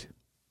update.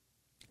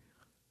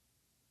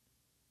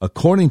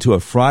 According to a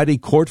Friday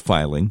court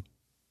filing,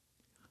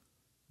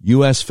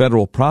 U.S.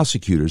 federal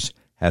prosecutors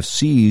have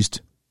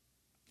seized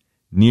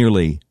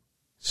nearly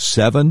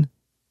 $700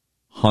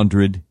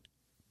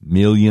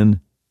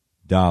 million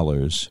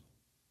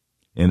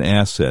in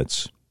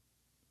assets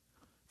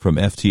from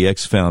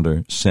FTX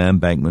founder Sam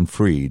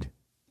Bankman-Fried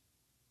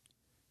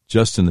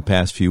just in the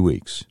past few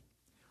weeks.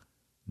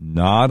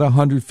 Not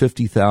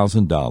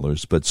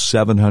 $150,000, but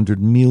 $700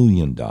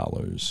 million.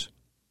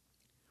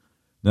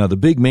 Now, the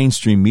big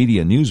mainstream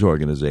media news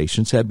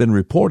organizations have been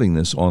reporting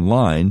this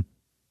online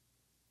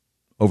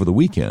over the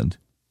weekend,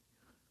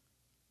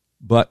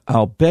 but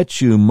I'll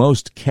bet you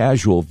most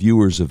casual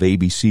viewers of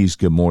ABC's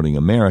Good Morning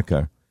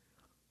America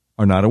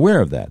are not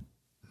aware of that,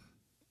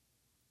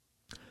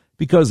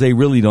 because they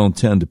really don't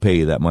tend to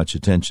pay that much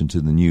attention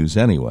to the news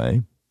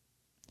anyway.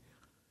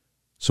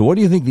 So what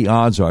do you think the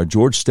odds are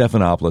George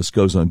Stephanopoulos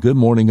goes on Good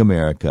Morning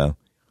America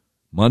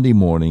Monday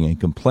morning and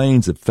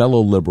complains that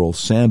fellow liberal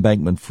Sam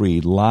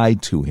Bankman-Fried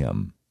lied to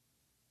him,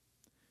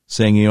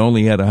 saying he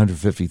only had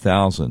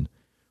 $150,000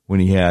 when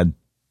he had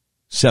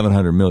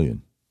 $700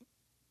 million?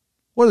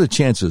 What are the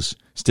chances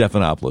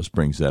Stephanopoulos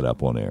brings that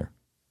up on air?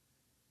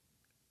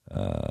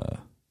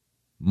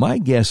 My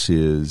guess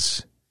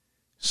is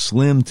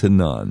slim to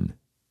none,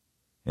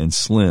 and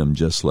Slim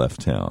just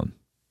left town.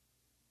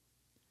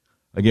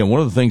 Again, one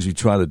of the things we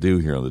try to do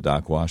here on the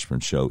Doc Washburn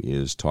Show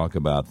is talk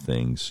about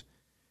things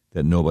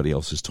that nobody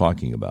else is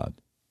talking about,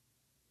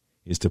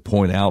 is to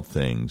point out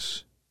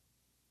things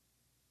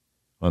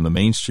on the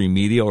mainstream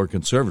media or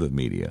conservative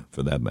media,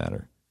 for that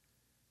matter,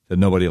 that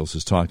nobody else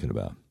is talking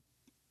about.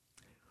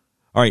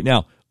 All right,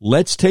 now,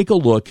 let's take a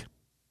look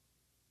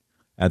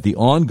at the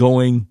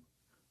ongoing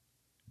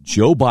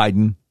Joe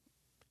Biden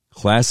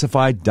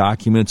classified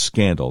document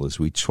scandal as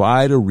we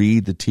try to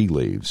read the tea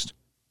leaves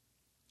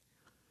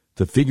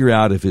to figure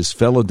out if his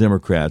fellow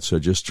Democrats are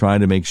just trying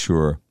to make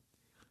sure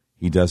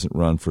he doesn't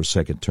run for a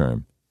second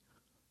term.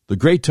 The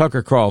great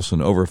Tucker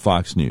Carlson over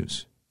Fox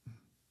News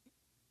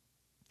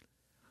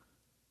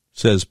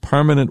says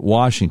permanent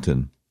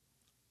Washington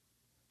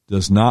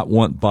does not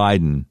want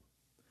Biden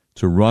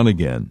to run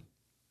again,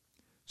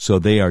 so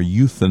they are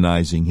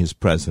euthanizing his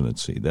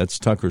presidency. That's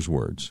Tucker's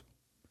words.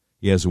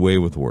 He has a way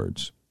with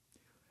words.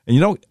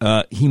 And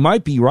he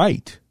might be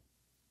right.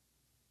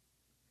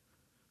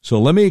 So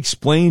let me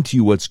explain to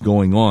you what's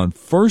going on.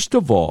 First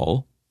of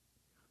all,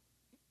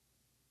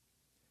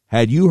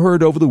 had you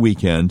heard over the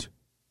weekend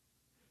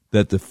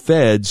that the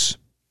feds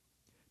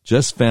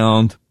just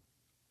found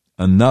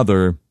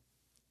another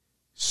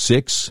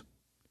 6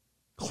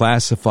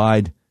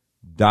 classified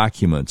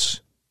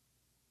documents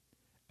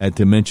at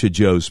Dementia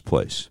Joe's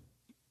place?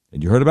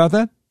 Had you heard about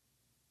that?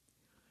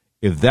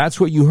 If that's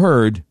what you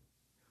heard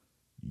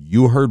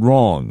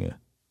wrong.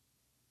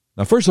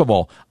 Now, first of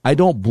all, I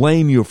don't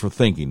blame you for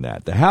thinking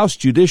that. The House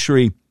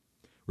Judiciary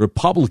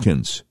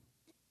Republicans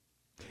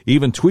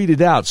even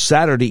tweeted out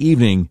Saturday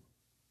evening,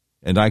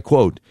 and I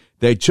quote,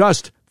 "They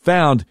just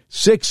found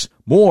 6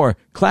 more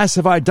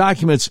classified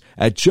documents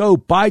at Joe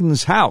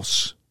Biden's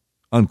house,"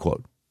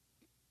 unquote.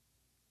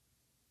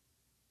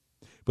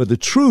 But the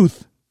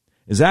truth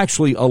is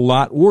actually a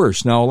lot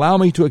worse. Now, allow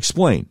me to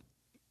explain.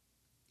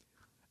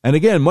 And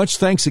again, much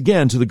thanks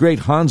again to the great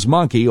Hans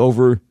Monkey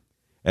over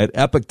at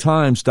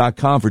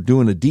EpochTimes.com for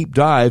doing a deep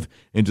dive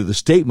into the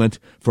statement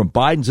from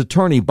Biden's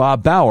attorney,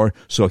 Bob Bauer.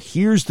 So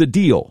here's the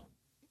deal.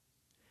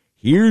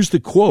 Here's the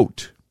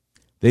quote.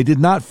 They did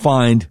not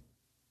find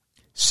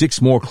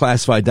 6 more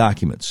classified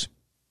documents.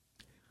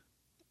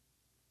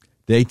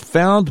 They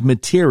found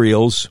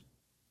materials,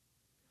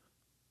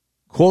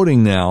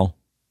 quoting now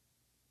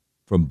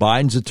from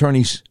Biden's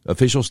attorney's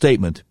official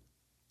statement,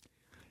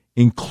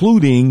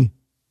 including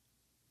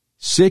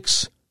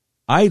 6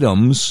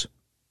 items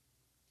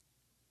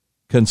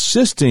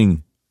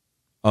consisting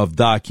of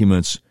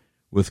documents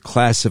with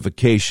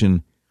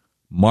classification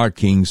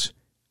markings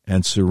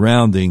and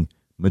surrounding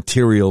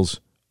materials,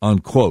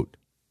 unquote.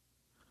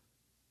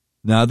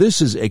 Now,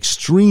 this is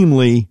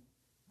extremely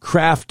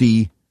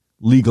crafty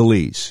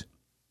legalese.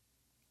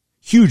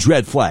 Huge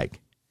red flag.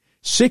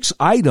 6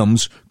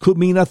 items could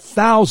mean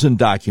 1,000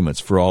 documents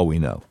for all we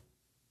know.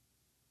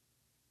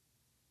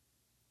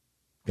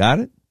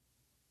 Got it?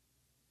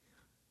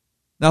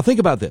 Now think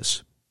about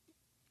this.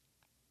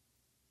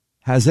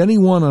 Has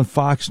anyone on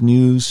Fox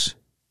News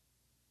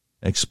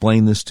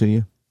explained this to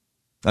you?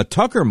 Now,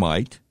 Tucker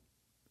might.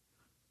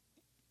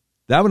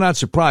 That would not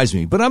surprise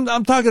me. But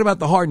I'm talking about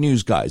the hard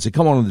news guys that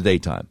come on in the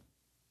daytime.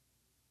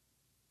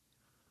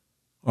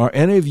 Are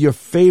any of your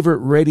favorite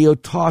radio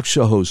talk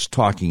show hosts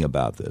talking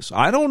about this?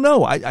 I don't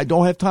know. I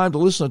don't have time to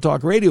listen to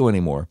talk radio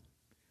anymore.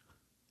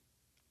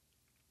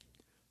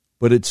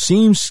 But it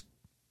seems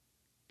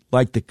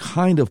like the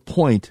kind of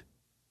point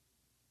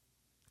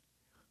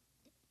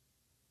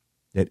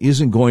that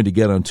isn't going to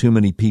get on too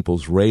many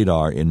people's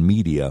radar in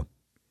media,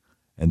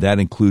 and that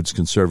includes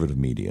conservative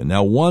media.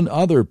 Now, one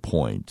other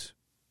point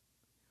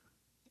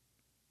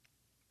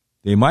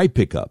they might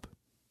pick up.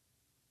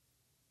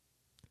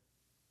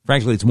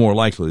 Frankly, it's more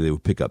likely they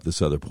would pick up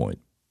this other point,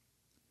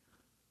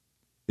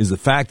 is the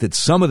fact that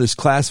some of this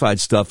classified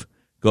stuff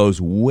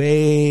goes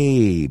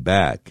way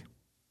back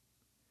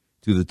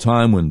to the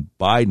time when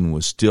Biden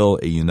was still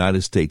a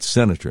United States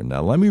senator.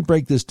 Now, let me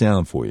break this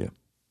down for you.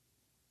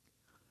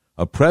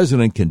 A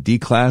president can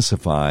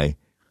declassify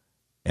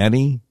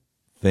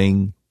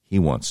anything he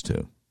wants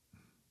to.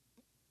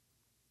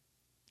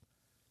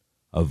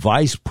 A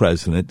vice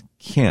president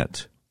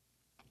can't.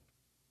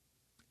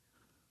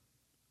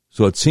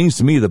 So it seems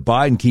to me that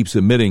Biden keeps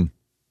admitting,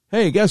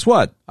 hey, guess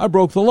what? I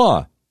broke the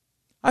law.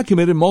 I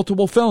committed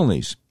multiple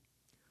felonies.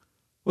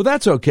 Well,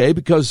 that's okay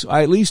because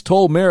I at least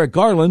told Merrick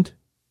Garland,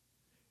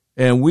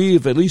 and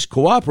we've at least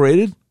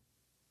cooperated,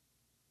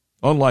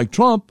 unlike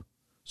Trump,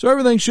 so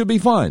everything should be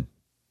fine.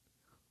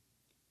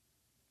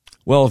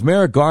 Well, if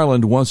Merrick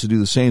Garland wants to do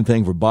the same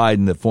thing for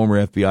Biden that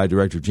former FBI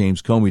Director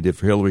James Comey did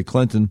for Hillary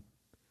Clinton,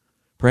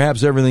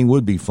 perhaps everything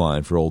would be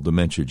fine for old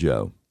Dementia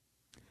Joe.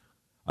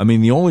 I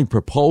mean, the only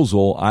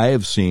proposal I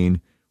have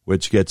seen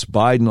which gets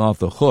Biden off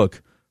the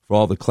hook for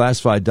all the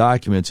classified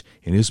documents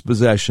in his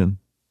possession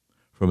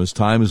from his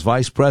time as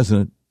vice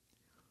president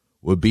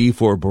would be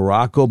for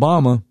Barack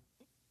Obama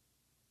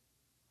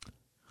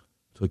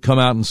to come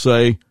out and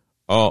say,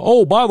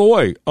 oh, by the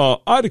way,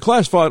 I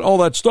declassified all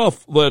that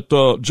stuff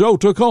that Joe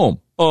took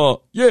home.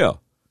 Yeah,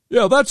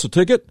 that's the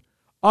ticket.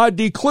 I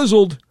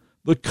declizzled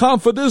the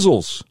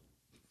confidizzles.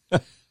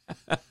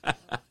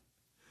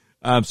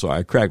 I'm sorry,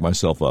 I cracked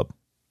myself up.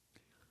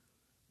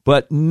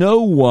 But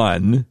no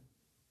one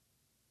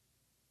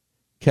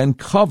can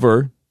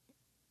cover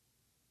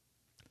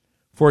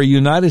for a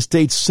United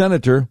States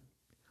senator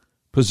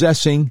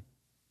possessing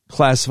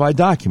classified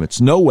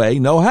documents. No way,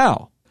 no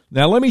how.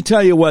 Now, let me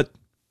tell you what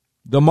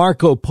the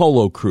Marco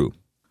Polo crew,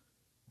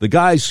 the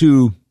guys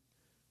who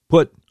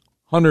put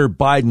Hunter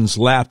Biden's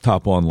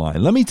laptop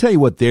online, let me tell you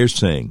what they're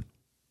saying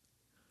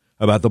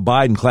about the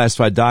Biden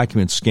classified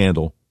documents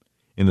scandal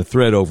in the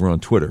thread over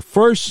on Twitter.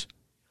 First,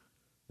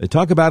 they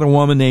talk about a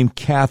woman named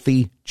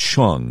Kathy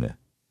Chung.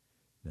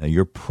 Now,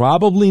 you're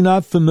probably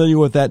not familiar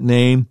with that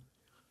name,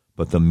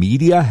 but the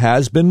media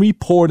has been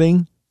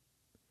reporting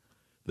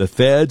the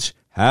feds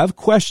have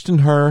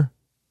questioned her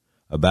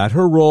about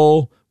her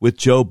role with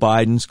Joe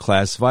Biden's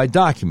classified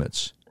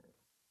documents.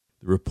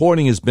 The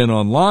reporting has been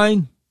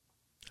online.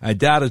 I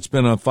doubt it's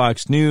been on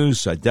Fox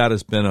News. I doubt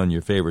it's been on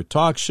your favorite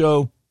talk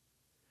show.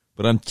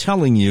 But I'm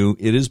telling you,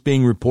 it is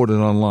being reported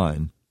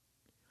online.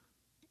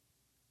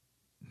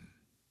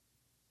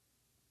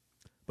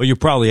 But you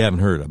probably haven't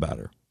heard about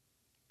her.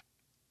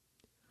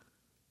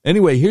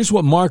 Anyway, here's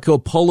what Marco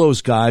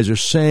Polo's guys are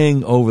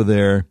saying over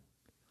there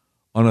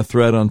on a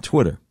thread on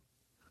Twitter.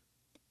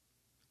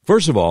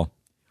 First of all,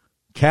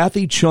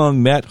 Kathy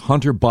Chung met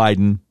Hunter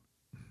Biden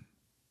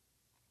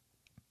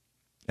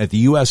at the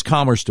U.S.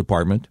 Commerce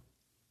Department,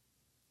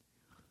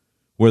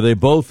 where they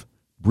both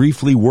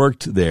briefly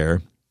worked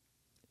there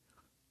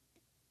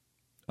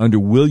under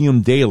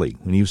William Daley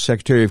when he was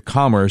Secretary of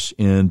Commerce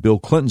in Bill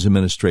Clinton's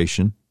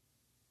administration.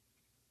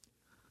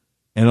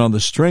 And on the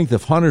strength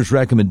of Hunter's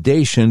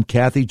recommendation,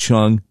 Kathy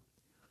Chung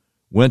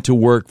went to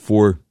work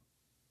for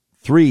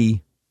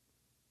 3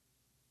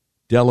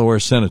 Delaware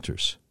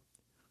senators.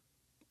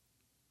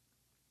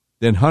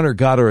 Then Hunter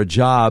got her a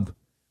job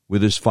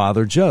with his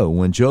father, Joe.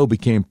 When Joe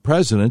became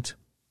president,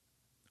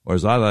 or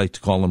as I like to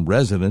call him,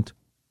 resident,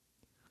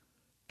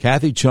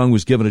 Kathy Chung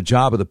was given a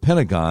job at the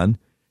Pentagon.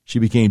 She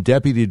became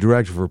Deputy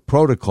Director for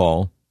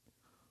Protocol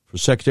for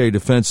Secretary of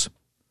Defense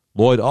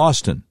Lloyd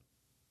Austin.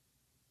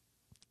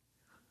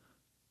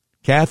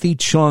 Kathy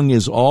Chung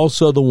is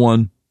also the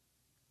one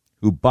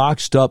who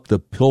boxed up the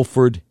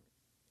pilfered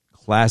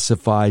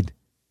classified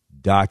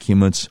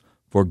documents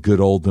for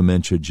good old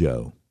Dementia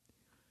Joe.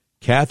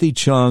 Kathy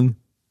Chung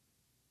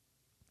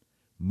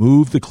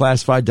moved the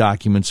classified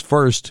documents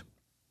first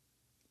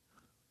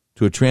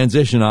to a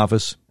transition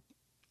office,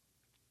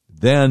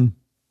 then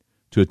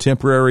to a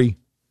temporary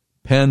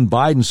Penn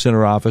Biden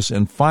Center office,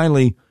 and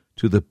finally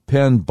to the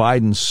Penn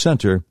Biden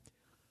Center.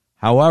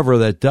 However,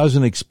 that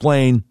doesn't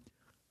explain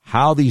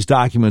how these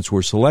documents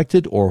were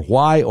selected or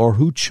why or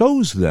who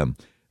chose them.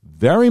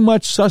 Very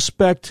much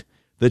suspect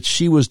that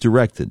she was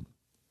directed.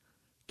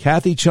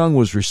 Kathy Chung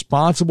was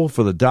responsible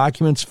for the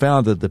documents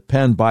found at the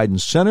Penn Biden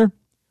Center.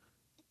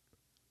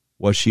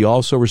 Was she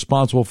also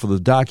responsible for the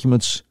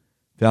documents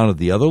found at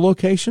the other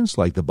locations,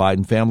 like the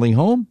Biden family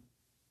home?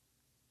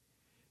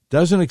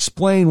 Doesn't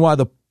explain why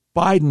the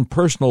Biden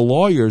personal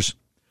lawyers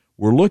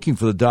were looking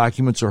for the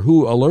documents or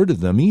who alerted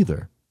them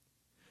either.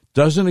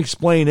 Doesn't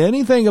explain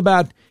anything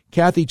about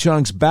Kathy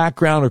Chung's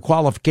background or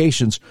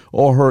qualifications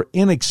or her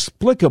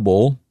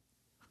inexplicable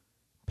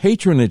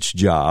patronage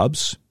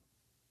jobs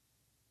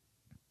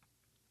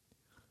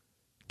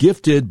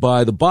gifted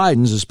by the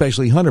Bidens,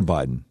 especially Hunter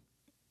Biden.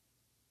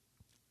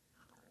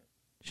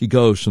 She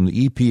goes from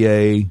the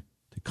EPA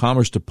to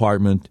Commerce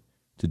Department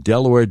to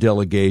Delaware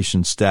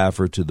delegation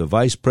staffer to the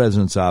Vice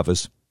President's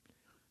office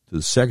to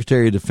the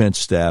Secretary of Defense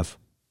staff,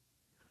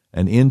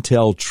 an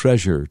intel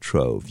treasure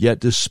trove. Yet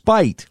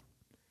despite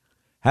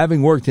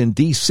having worked in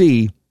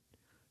D.C.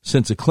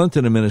 since the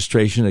Clinton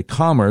administration at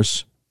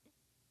Commerce,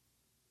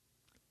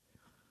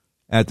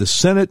 at the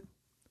Senate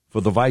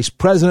for the Vice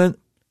President,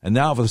 and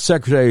now for the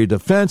Secretary of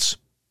Defense,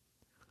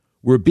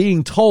 we're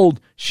being told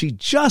she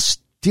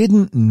just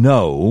didn't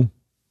know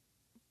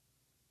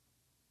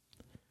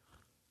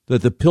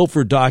that the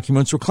pilfered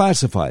documents were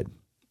classified.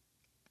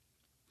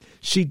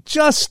 She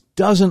just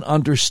doesn't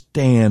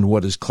understand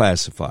what is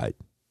classified.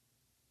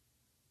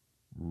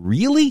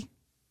 Really?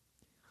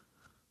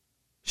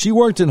 She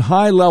worked in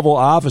high-level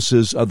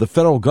offices of the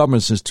federal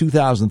government since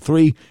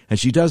 2003, and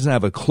she doesn't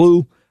have a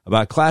clue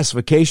about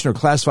classification or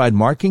classified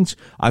markings?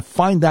 I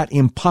find that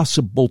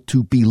impossible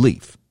to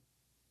believe.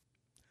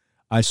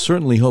 I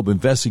certainly hope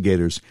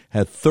investigators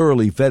had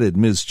thoroughly vetted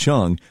Ms.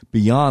 Chung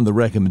beyond the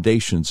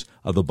recommendations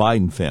of the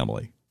Biden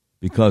family,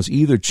 because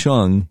either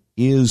Chung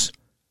is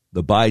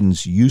the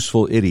Biden's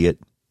useful idiot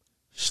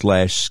 /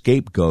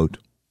 scapegoat,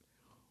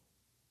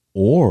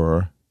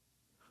 or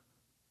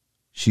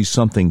she's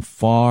something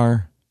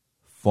far,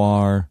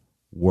 far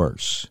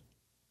worse.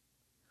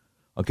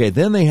 Okay,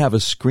 then they have a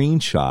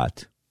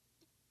screenshot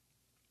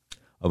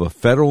of a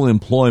federal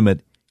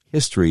employment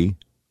history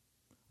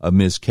of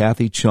Ms.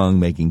 Kathy Chung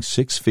making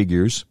six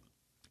figures,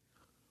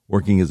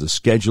 working as a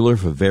scheduler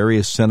for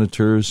various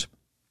senators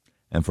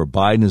and for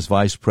Biden as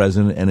vice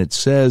president, and it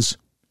says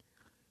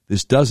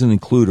this doesn't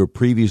include her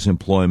previous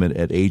employment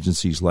at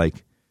agencies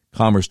like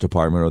Commerce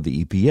Department or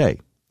the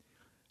EPA.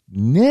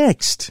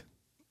 Next,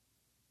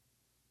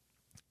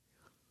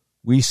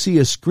 we see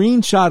a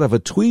screenshot of a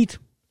tweet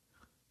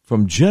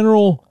from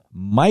General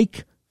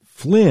Mike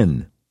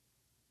Flynn,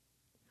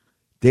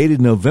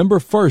 dated November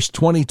 1st,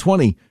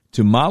 2020,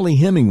 to Molly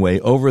Hemingway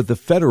over at The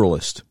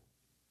Federalist.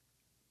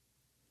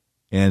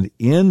 And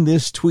in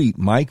this tweet,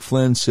 Mike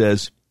Flynn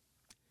says,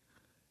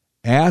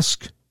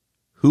 ask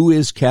who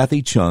is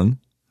Kathy Chung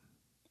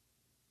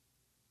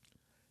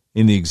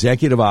in the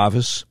executive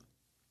office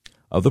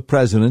of the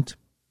president,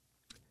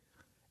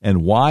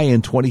 and why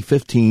in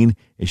 2015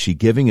 is she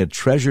giving a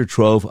treasure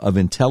trove of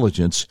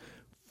intelligence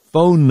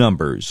phone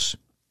numbers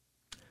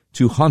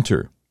to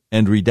Hunter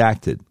and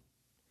redacted.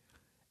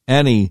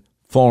 Any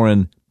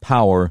foreign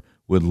power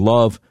would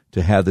love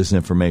to have this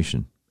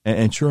information.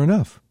 And sure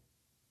enough,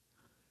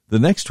 the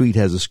next tweet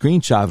has a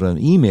screenshot of an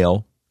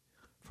email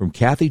from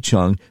Kathy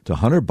Chung to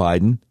Hunter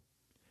Biden,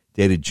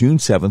 dated June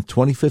 7th,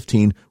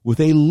 2015, with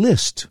a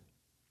list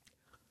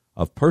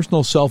of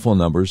personal cell phone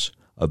numbers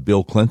of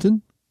Bill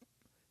Clinton,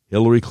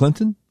 Hillary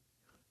Clinton,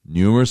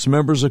 numerous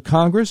members of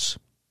Congress,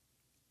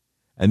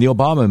 and the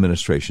Obama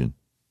administration.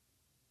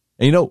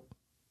 And you know,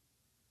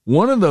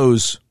 one of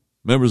those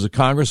members of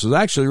Congress was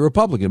actually a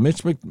Republican,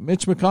 Mitch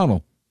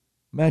McConnell.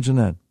 Imagine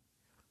that.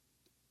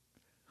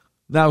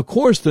 Now, of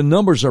course, the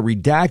numbers are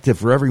redacted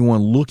for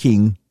everyone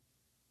looking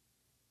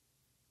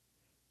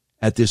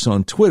at this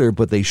on Twitter,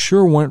 but they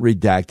sure weren't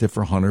redacted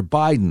for Hunter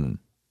Biden.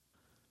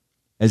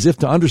 As if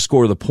to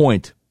underscore the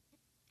point,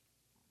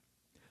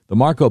 the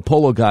Marco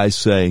Polo guys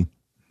say,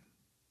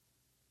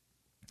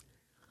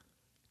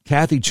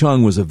 Kathy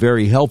Chung was a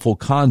very helpful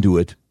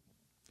conduit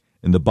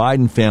in the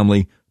Biden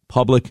family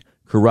public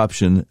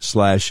corruption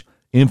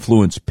 /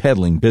 influence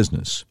peddling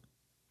business.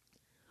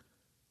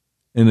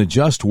 In a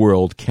just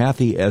world,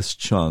 Kathy S.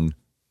 Chung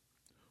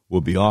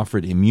will be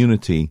offered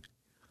immunity,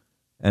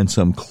 and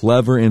some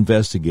clever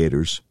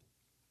investigators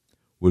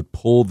would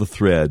pull the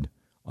thread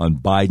on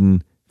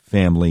Biden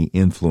family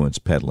influence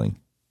peddling.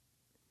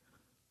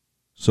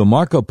 So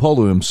Marco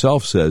Polo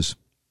himself says,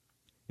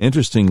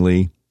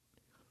 interestingly,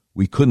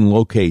 we couldn't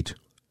locate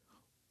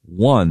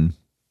one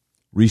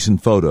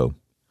recent photo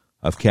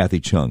of Kathy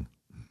Chung.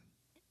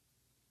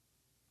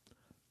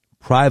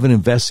 Private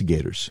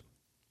investigators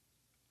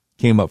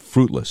came up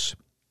fruitless.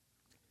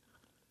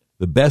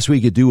 The best we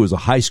could do was a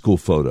high school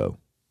photo.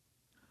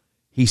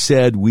 He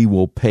said we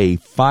will pay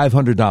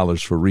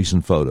 $500 for a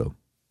recent photo.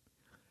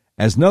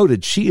 As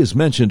noted, she is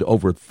mentioned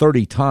over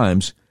 30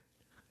 times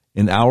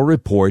in our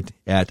report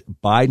at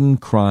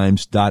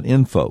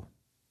bidencrimes.info.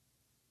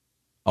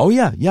 Oh,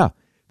 yeah.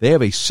 They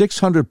have a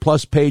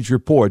 600-plus page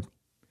report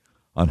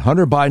on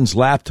Hunter Biden's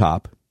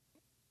laptop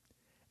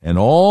and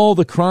all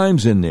the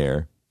crimes in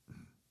there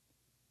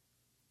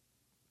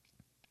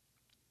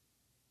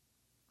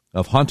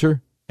of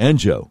Hunter and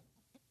Joe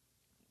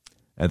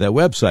at that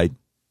website,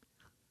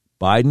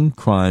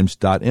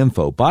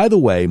 bidencrimes.info. By the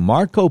way,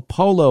 Marco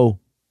Polo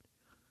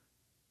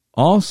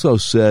also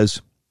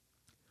says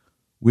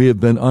we have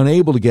been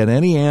unable to get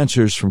any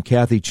answers from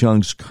Kathy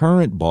Chung's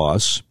current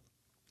boss,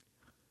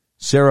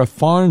 Sarah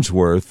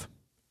Farnsworth,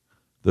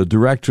 the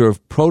director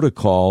of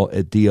protocol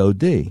at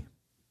DOD.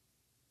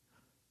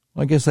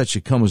 Well, I guess that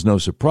should come as no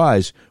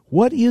surprise.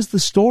 What is the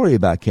story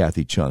about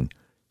Kathy Chung,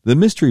 the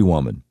mystery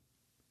woman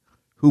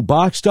who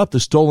boxed up the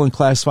stolen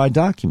classified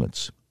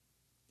documents?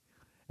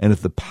 And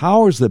if the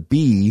powers that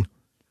be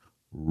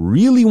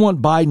really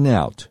want Biden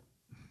out,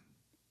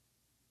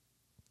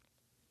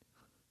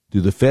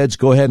 do the feds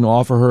go ahead and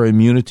offer her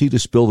immunity to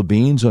spill the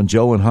beans on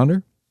Joe and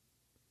Hunter?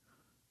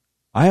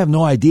 I have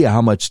no idea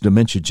how much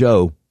Dementia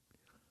Joe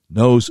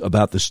knows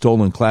about the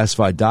stolen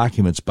classified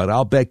documents, but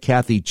I'll bet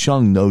Kathy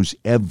Chung knows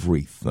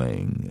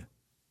everything.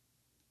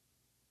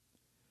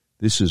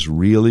 This is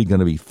really going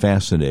to be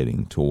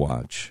fascinating to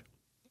watch.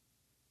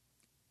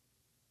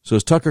 So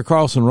is Tucker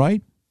Carlson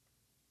right?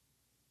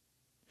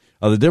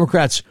 Are the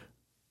Democrats,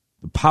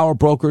 the power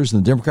brokers in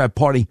the Democrat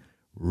Party,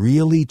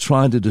 really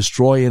trying to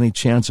destroy any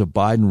chance of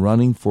Biden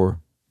running for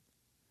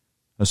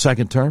a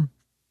second term?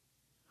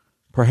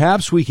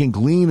 Perhaps we can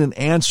glean an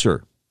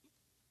answer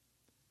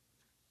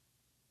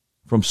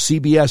from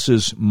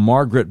CBS's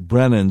Margaret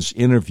Brennan's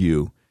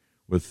interview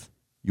with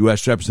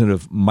U.S.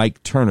 Representative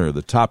Mike Turner,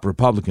 the top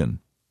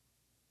Republican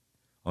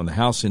on the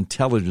House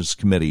Intelligence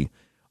Committee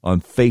on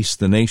Face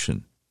the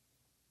Nation.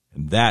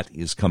 And that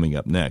is coming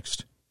up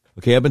next.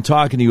 Okay, I've been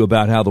talking to you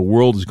about how the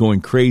world is going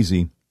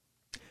crazy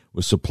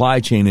with supply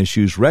chain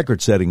issues,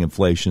 record-setting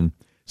inflation,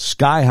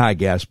 sky-high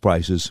gas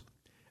prices,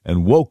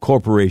 and woke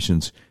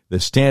corporations that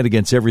stand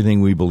against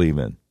everything we believe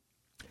in.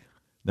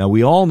 Now,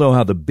 we all know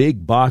how the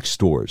big box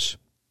stores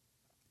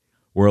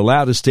were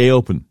allowed to stay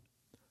open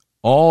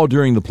all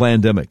during the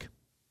pandemic,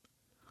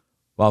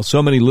 while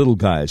so many little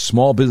guys,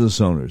 small business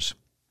owners,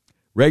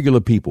 regular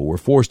people were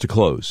forced to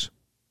close.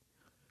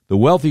 The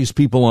wealthiest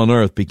people on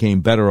earth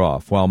became better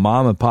off, while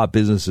mom-and-pop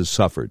businesses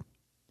suffered.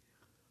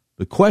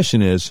 The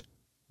question is,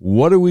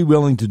 what are we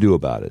willing to do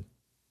about it?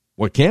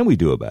 What can we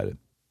do about it?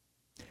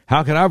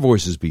 How can our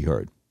voices be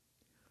heard?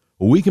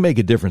 Well, we can make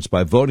a difference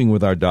by voting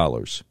with our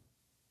dollars.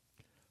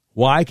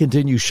 Why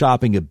continue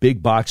shopping at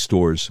big box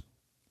stores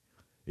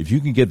if you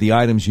can get the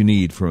items you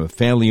need from a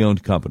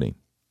family-owned company?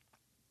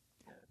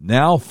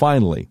 Now,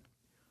 finally,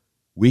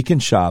 we can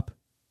shop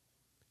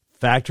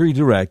factory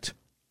direct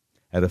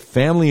at a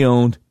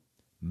family-owned,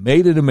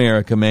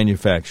 made-in-America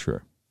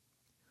manufacturer.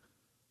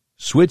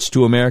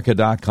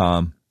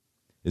 SwitchToAmerica.com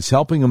is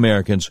helping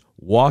Americans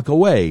walk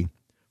away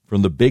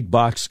from the big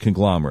box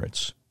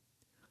conglomerates.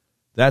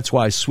 That's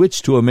why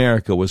Switch to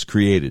America was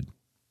created,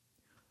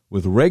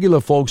 with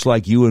regular folks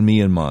like you and me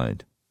in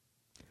mind.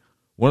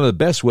 One of the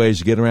best ways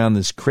to get around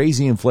this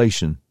crazy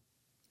inflation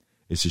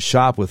is to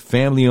shop with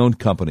family-owned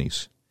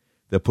companies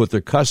that put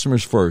their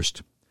customers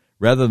first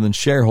rather than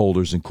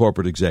shareholders and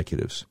corporate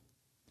executives.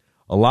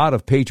 A lot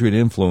of patriot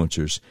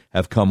influencers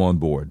have come on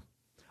board.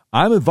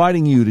 I'm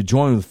inviting you to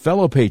join with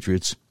fellow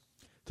patriots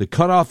to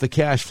cut off the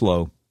cash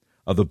flow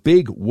of the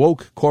big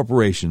woke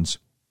corporations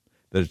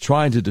that are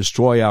trying to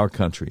destroy our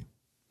country.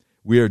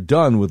 We are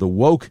done with a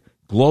woke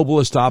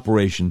globalist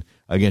operation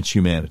against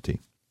humanity.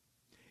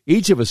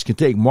 Each of us can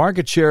take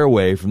market share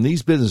away from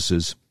these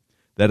businesses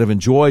that have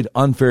enjoyed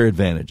unfair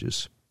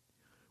advantages.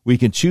 We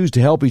can choose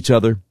to help each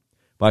other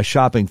by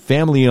shopping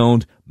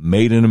family-owned,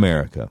 made in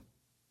America.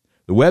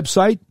 The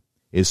website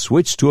is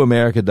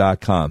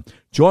SwitchToAmerica.com.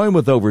 Join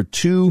with over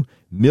 2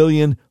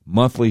 million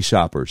monthly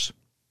shoppers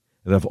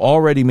that have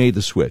already made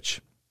the switch.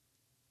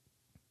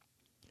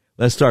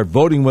 Let's start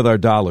voting with our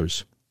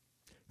dollars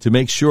to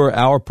make sure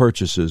our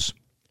purchases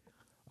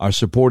are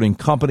supporting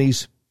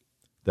companies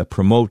that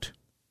promote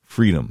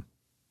freedom.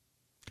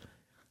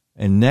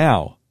 And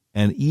now,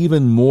 an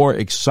even more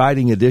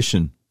exciting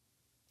addition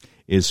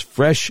is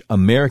fresh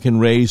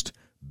American-raised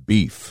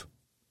beef.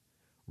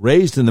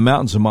 Raised in the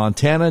mountains of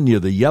Montana near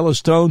the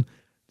Yellowstone,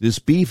 this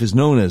beef is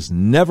known as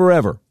never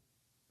ever.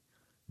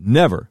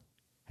 Never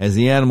has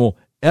the animal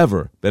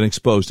ever been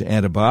exposed to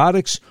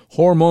antibiotics,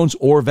 hormones,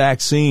 or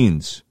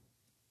vaccines.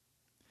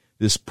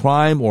 This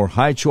prime or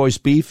high choice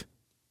beef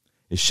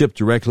is shipped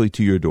directly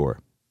to your door.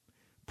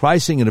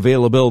 Pricing and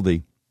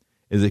availability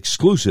is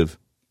exclusive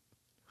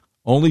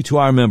only to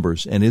our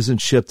members and isn't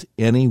shipped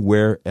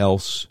anywhere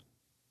else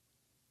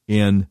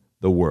in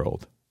the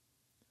world.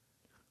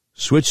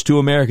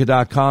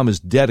 SwitchToAmerica.com is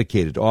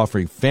dedicated to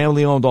offering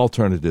family-owned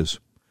alternatives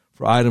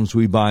for items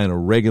we buy on a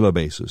regular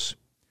basis.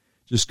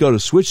 Just go to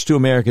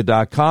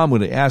switchtoamerica.com.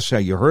 When it asks how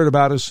you heard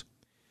about us,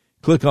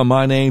 click on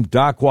my name,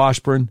 Doc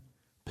Washburn,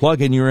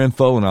 plug in your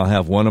info, and I'll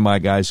have one of my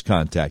guys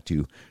contact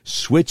you.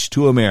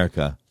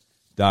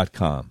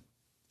 switchtoamerica.com.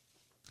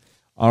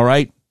 All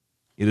right,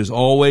 it is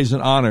always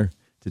an honor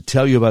to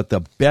tell you about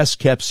the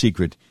best-kept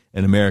secret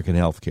in American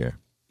healthcare.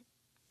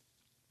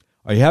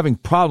 Are you having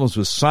problems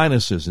with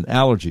sinuses and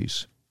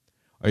allergies?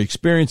 Are you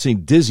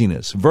experiencing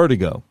dizziness,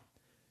 vertigo?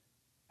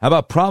 How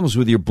about problems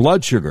with your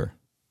blood sugar,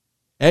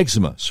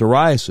 eczema,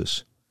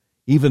 psoriasis,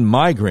 even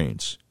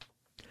migraines?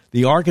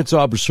 The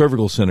Arkansas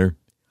Cervical Center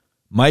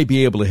might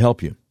be able to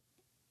help you,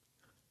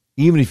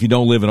 even if you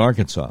don't live in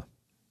Arkansas.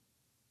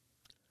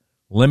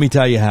 Let me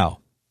tell you how.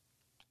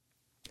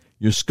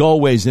 Your skull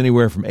weighs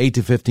anywhere from 8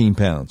 to 15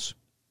 pounds.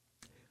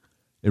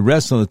 It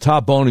rests on the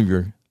top bone of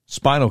your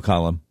spinal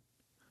column,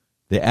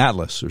 the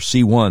atlas, or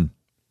C1,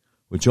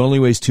 which only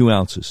weighs 2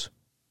 ounces.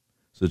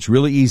 So it's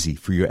really easy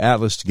for your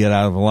atlas to get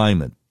out of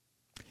alignment.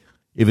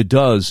 If it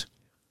does,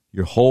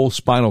 your whole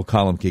spinal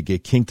column can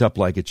get kinked up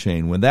like a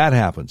chain. When that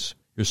happens,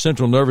 your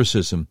central nervous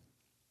system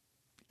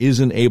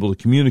isn't able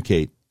to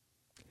communicate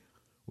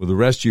with the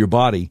rest of your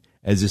body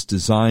as it's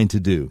designed to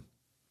do.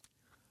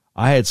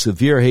 I had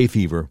severe hay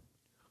fever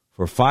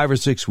for 5 or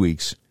 6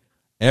 weeks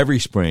every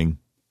spring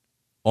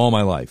all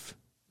my life.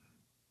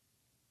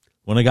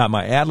 When I got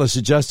my atlas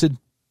adjusted,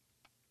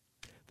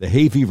 the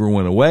hay fever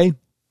went away,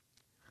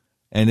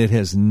 and it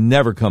has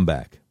never come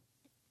back.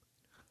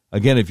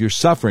 Again, if you're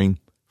suffering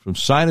from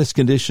sinus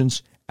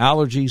conditions,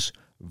 allergies,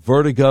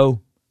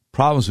 vertigo,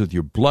 problems with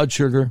your blood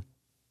sugar,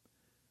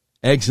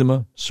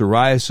 eczema,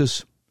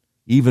 psoriasis,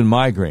 even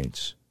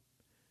migraines,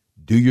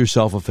 do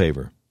yourself a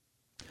favor.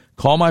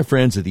 Call my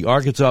friends at the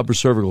Arkansas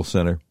Cervical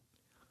Center,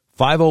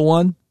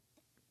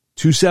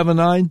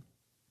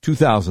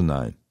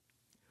 501-279-2009,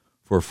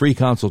 for a free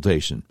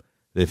consultation.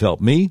 They've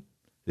helped me.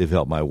 They've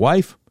helped my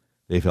wife.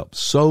 They've helped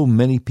so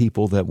many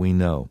people that we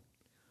know.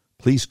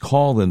 Please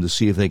call them to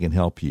see if they can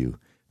help you.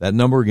 That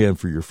number again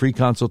for your free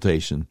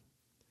consultation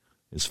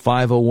is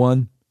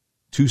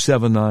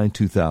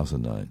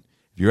 501-279-2009.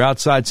 If you're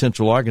outside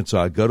Central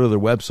Arkansas, go to their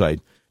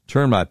website,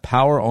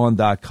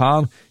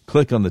 turnmypoweron.com,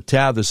 click on the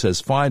tab that says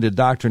Find a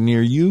Doctor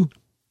Near You,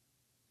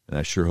 and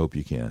I sure hope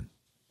you can.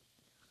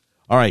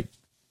 All right.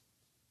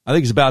 I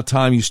think it's about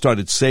time you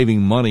started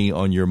saving money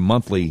on your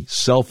monthly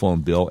cell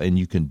phone bill, and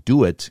you can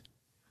do it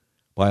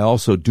by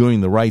also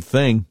doing the right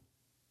thing.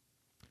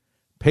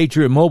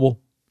 Patriot Mobile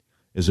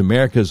is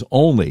America's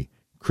only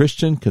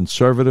Christian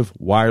conservative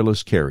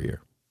wireless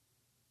carrier.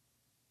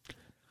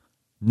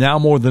 Now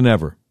more than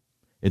ever,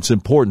 it's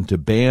important to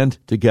band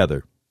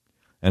together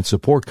and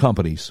support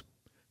companies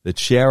that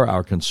share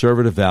our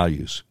conservative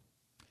values.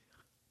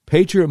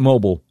 Patriot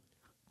Mobile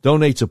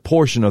donates a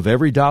portion of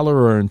every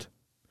dollar earned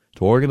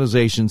to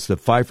organizations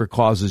that fight for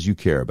causes you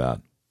care about.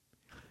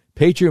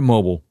 Patriot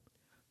Mobile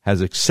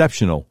has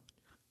exceptional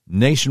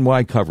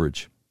nationwide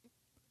coverage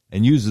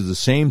and uses the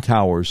same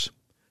towers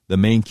the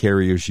main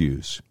carriers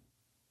use.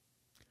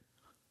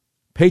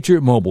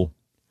 Patriot Mobile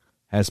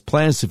has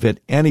plans to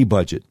fit any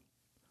budget,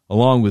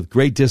 along with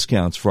great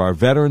discounts for our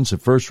veterans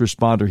and first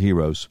responder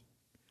heroes,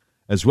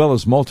 as well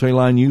as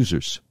multi-line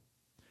users.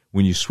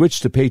 When you switch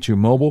to Patriot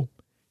Mobile,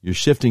 you're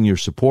shifting your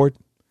support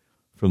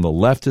from the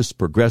leftist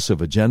progressive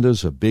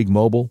agendas of Big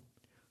Mobile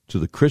to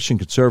the Christian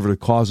conservative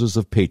causes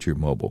of Patriot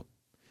Mobile.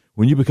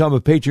 When you become a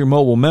Patriot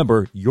Mobile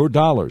member, your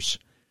dollars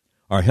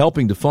are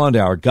helping to fund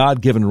our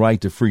God-given right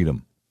to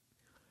freedom.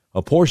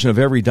 A portion of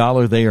every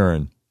dollar they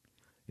earn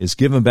is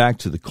given back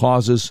to the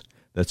causes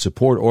that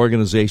support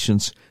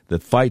organizations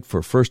that fight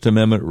for First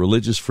Amendment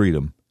religious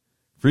freedom,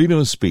 freedom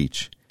of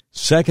speech,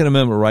 Second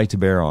Amendment right to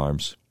bear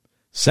arms,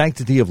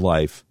 sanctity of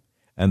life,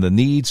 and the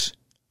needs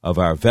of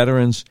our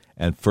veterans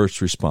and first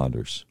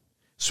responders.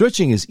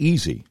 Switching is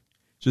easy.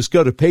 Just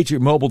go to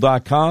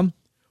patriotmobile.com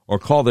or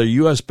call their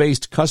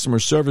U.S.-based customer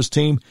service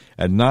team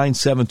at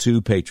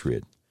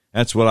 972-PATRIOT.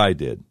 That's what I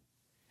did.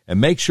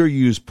 And make sure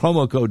you use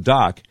promo code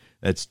DOC,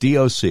 that's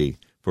DOC,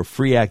 for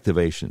free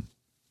activation.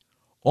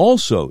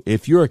 Also,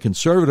 if you're a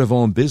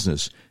conservative-owned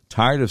business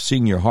tired of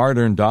seeing your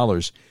hard-earned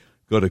dollars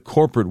go to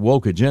corporate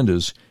woke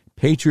agendas,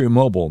 Patriot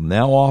Mobile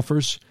now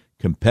offers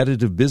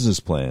competitive business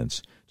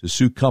plans to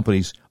suit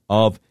companies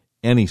of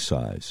any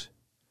size.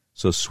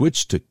 So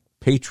switch to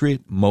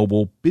Patriot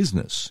Mobile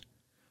Business.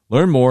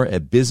 Learn more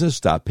at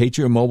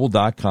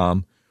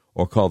business.patriotmobile.com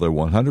or call their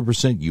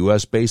 100%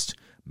 U.S.-based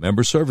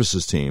member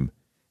services team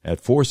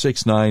at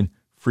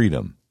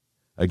 469-FREEDOM.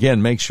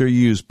 Again, make sure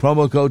you use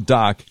promo code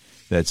DOC,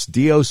 that's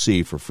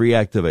DOC, for free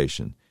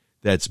activation.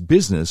 That's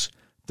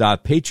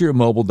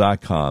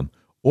business.patriotmobile.com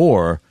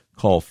or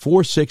call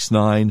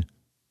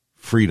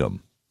 469-FREEDOM.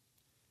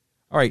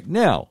 All right,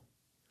 now,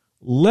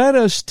 let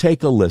us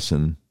take a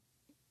listen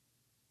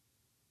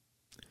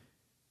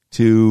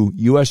to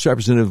U.S.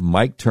 Representative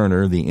Mike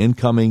Turner, the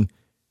incoming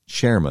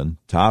chairman,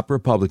 top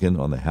Republican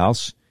on the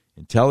House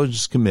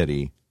Intelligence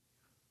Committee,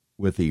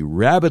 with the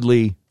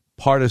rabidly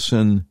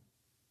partisan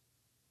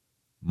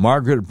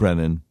Margaret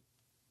Brennan,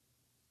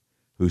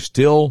 who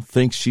still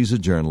thinks she's a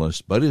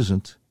journalist but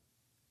isn't,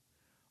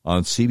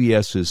 on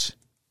CBS's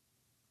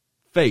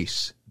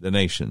Face the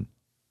Nation.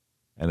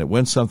 And it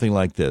went something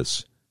like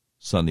this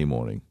Sunday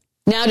morning.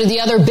 Now to the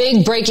other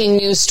big breaking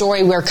news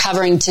story we're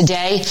covering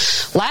today.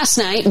 Last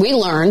night, we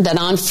learned that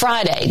on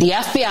Friday, the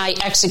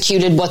FBI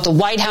executed what the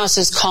White House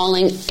is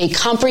calling a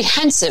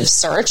comprehensive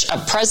search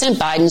of President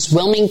Biden's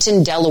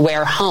Wilmington,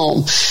 Delaware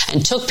home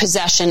and took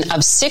possession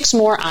of 6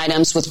 more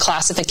items with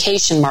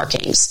classification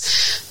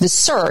markings. The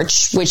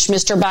search, which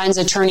Mr. Biden's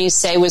attorneys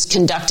say was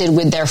conducted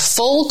with their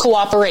full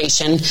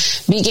cooperation,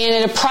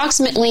 began at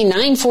approximately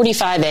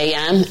 9:45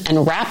 a.m.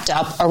 and wrapped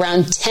up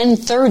around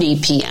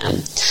 10:30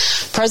 p.m.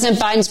 President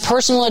Biden's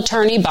personal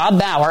attorney, Bob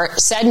Bauer,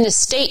 said in a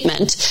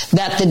statement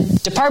that the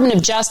Department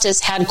of Justice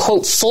had,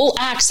 quote, full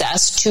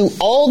access to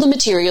all the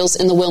materials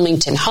in the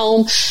Wilmington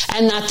home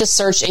and that the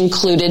search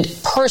included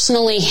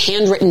personally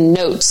handwritten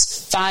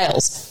notes,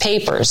 files,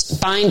 papers,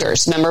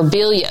 binders,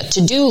 memorabilia,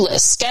 to-do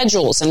lists,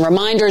 schedules, and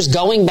reminders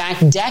going back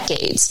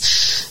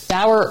decades.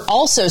 Bauer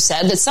also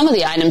said that some of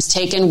the items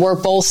taken were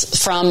both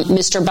from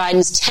Mr.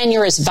 Biden's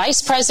tenure as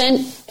vice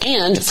president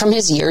and from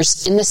his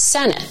years in the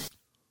Senate.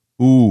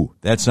 Ooh,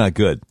 that's not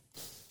good.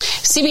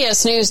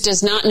 CBS News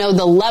does not know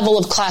the level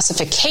of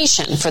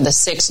classification for the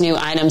 6 new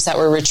items that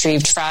were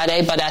retrieved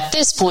Friday, but at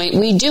this point,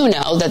 we do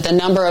know that the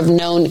number of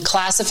known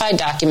classified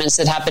documents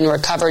that have been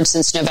recovered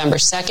since November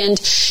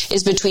 2nd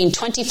is between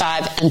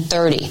 25 and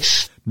 30.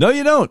 No,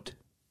 you don't.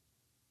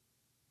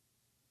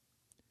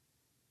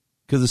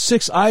 Because the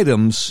 6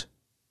 items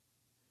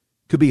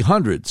could be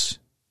hundreds,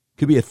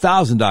 could be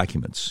 1,000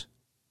 documents.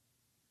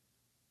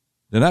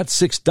 They're not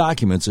 6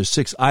 documents, they're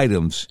 6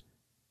 items,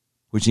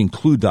 which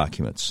include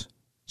documents.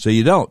 So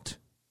you don't.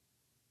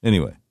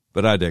 Anyway,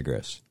 but I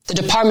digress. The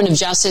Department of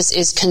Justice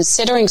is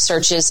considering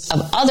searches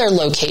of other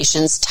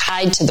locations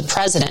tied to the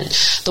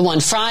president. The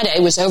one Friday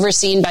was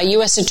overseen by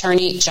U.S.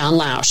 Attorney John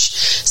Lausch.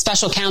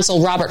 Special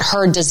counsel Robert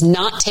Hurd does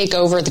not take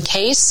over the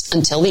case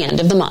until the end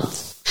of the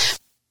month.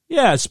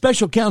 Yeah,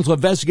 special counsel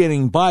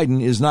investigating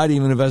Biden is not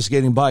even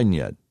investigating Biden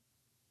yet.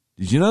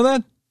 Did you know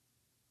that?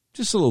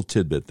 Just a little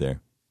tidbit there.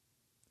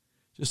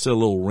 Just a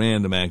little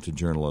random act of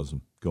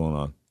journalism going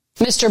on.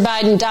 Mr.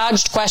 Biden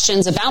dodged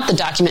questions about the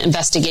document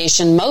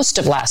investigation most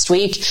of last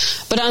week,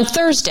 but on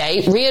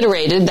Thursday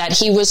reiterated that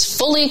he was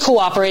fully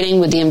cooperating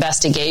with the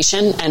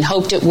investigation and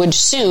hoped it would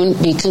soon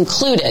be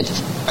concluded.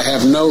 I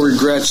have no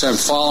regrets. I'm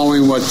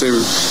following what the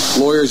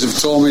lawyers have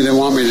told me they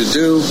want me to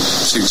do.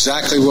 It's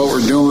exactly what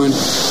we're doing.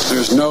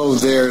 There's no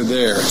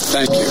there.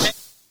 Thank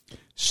you.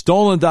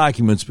 Stolen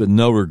documents, but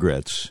no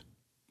regrets.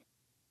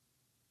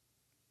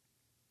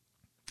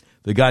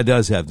 The guy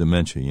does have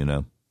dementia, you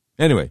know.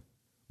 Anyway.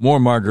 More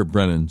Margaret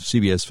Brennan,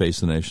 CBS Face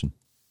the Nation.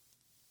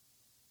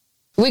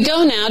 We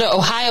go now to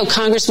Ohio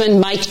Congressman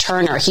Mike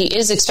Turner. He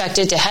is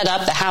expected to head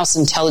up the House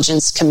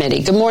Intelligence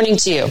Committee. Good morning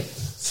to you.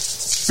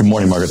 Good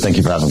morning, Margaret. Thank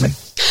you for having me.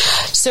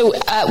 So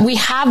we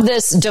have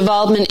this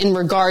development in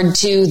regard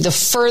to the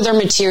further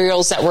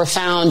materials that were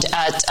found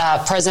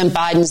at President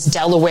Biden's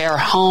Delaware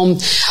home.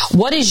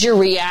 What is your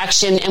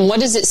reaction, and what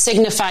does it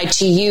signify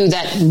to you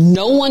that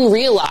no one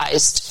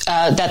realized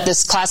that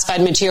this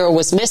classified material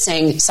was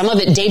missing, some of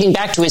it dating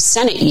back to his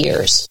Senate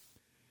years?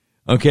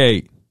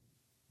 Okay.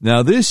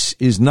 Now, this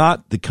is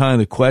not the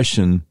kind of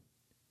question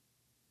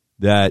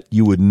that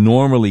you would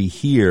normally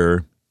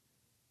hear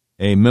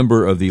a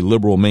member of the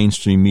liberal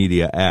mainstream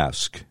media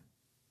ask.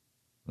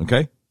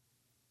 Okay?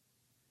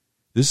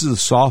 This is a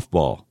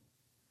softball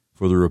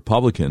for the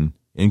Republican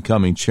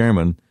incoming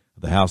chairman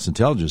of the House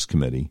Intelligence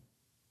Committee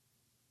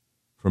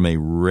from a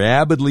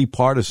rabidly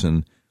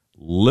partisan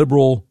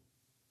liberal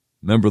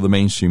member of the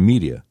mainstream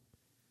media.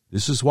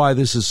 This is why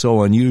this is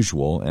so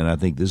unusual, and I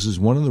think this is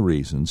one of the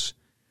reasons,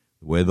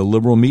 the way the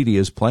liberal media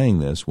is playing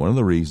this, one of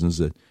the reasons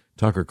that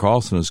Tucker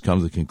Carlson has come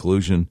to the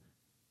conclusion,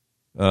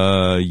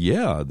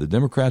 the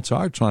Democrats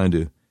are trying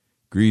to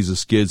grease the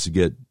skids to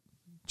get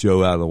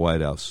Joe out of the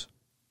White House.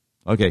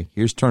 Okay,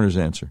 here's Turner's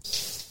answer.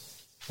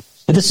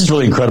 This is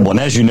really incredible. And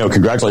as you know,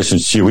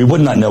 congratulations to you. We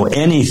would not know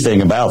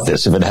anything about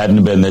this if it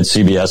hadn't been that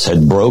CBS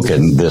had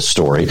broken this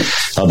story.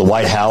 The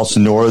White House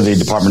nor the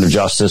Department of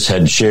Justice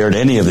had shared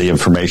any of the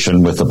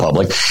information with the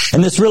public.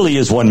 And this really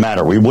is one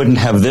matter. We wouldn't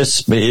have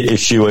this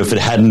issue if it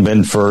hadn't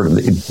been for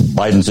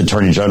Biden's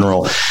Attorney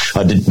General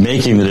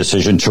making the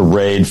decision to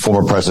raid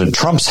former President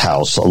Trump's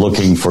house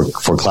looking for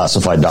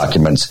classified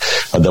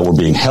documents that were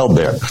being held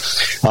there.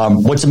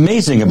 What's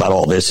amazing about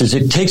all this is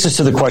it takes us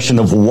to the question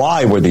of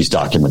why were these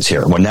documents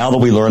here? Well, now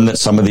that we learn that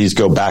some of these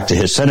go back to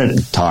his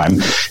Senate time,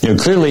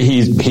 clearly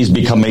he's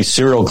become a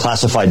serial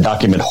classified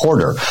document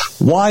hoarder.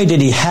 Why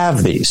did he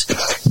have these?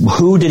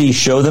 Who did he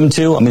show them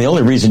to? I mean, the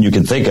only reason you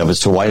can think of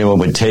as to why anyone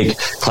would take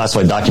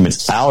classified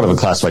documents out of a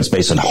classified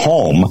space and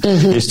home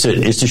is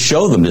to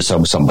show them to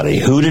somebody.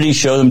 Who did he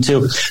show them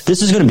to?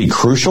 This is going to be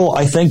crucial,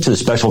 I think, to the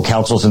special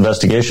counsel's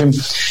investigation,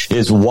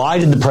 is why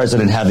did the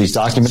president have these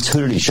documents?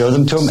 Who did he show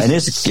them to him? And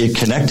is it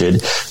connected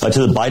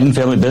to the Biden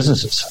family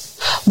businesses?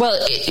 Well,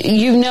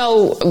 you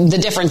know the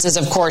differences,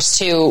 of course,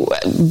 too.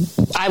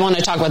 I want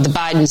to talk about the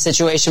Biden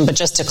situation, but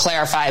just to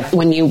clarify,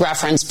 when you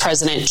reference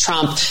President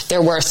Trump,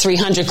 there were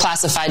 300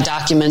 classified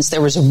documents,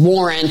 there was a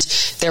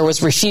warrant, there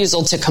was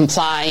refusal to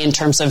comply in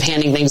terms of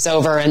handing things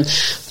over, and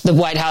the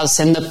White House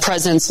and the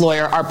president's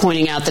lawyer are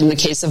pointing out that in the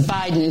case of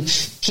Biden,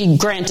 he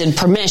granted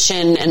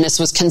permission, and this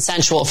was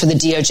consensual for the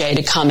DOJ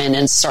to come in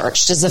and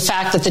search. Does the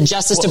fact that the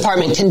Justice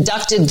Department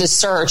conducted the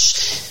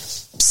search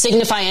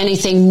signify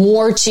anything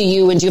more to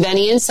you, and do you have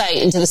any insight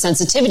into the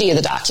sensitivity of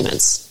the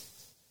documents?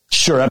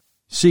 Sure.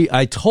 See,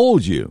 I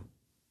told you,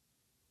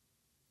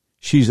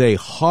 she's a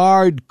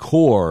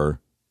hardcore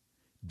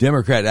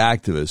Democrat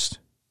activist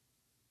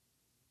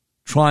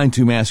trying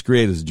to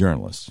masquerade as a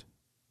journalist.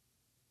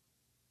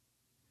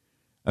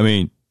 I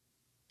mean,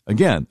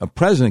 again, a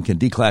president can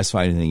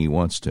declassify anything he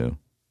wants to,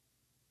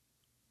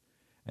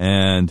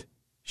 and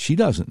she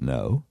doesn't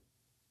know.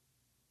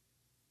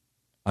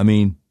 I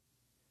mean,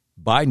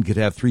 Biden could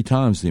have 3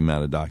 times the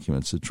amount of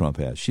documents that Trump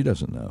has. She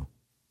doesn't know.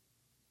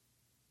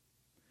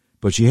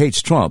 But she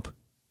hates Trump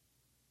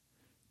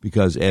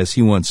because, as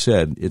he once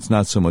said, it's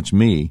not so much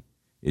me,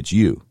 it's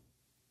you.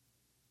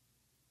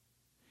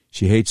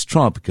 She hates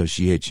Trump because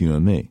she hates you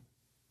and me.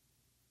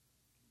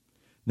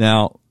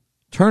 Now,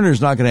 Turner's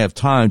not going to have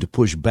time to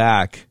push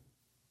back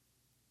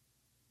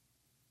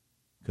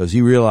because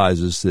he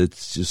realizes that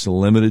it's just a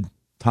limited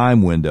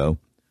time window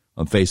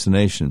on Face the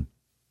Nation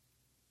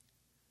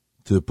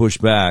to push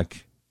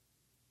back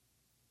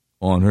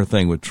on her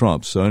thing with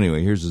Trump. So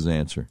anyway, here's his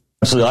answer.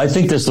 So I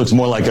think this looks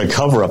more like a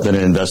cover-up than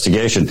an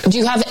investigation. Do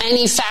you have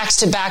any facts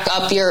to back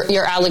up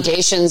your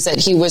allegations that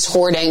he was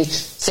hoarding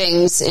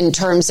things in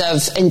terms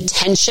of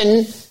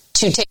intention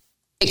to take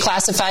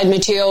classified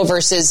material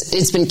versus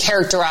it's been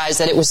characterized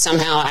that it was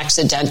somehow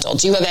accidental?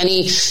 Do you have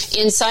any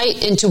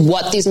insight into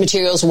what these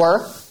materials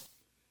were?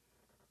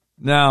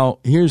 Now,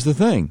 here's the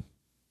thing.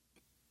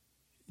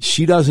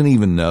 She doesn't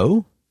even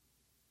know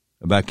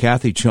about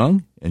Kathy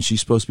Chung, and she's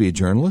supposed to be a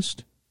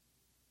journalist.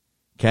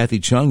 Kathy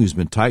Chung, who's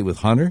been tight with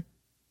Hunter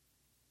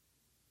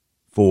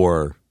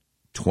for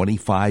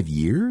 25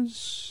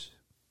 years,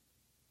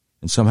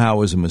 and somehow it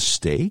was a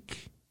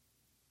mistake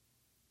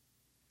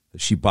that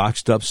she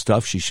boxed up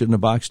stuff she shouldn't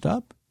have boxed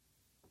up.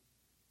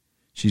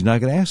 She's not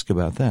going to ask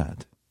about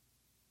that.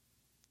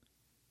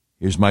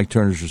 Here's Mike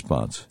Turner's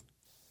response.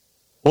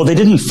 Well, they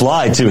didn't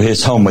fly to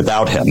his home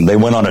without him. They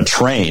went on a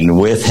train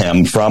with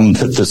him from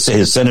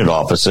his Senate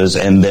offices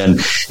and then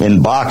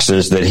in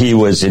boxes that he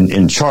was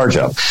in charge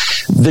of.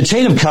 The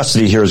chain of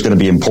custody here is going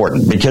to be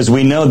important because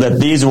we know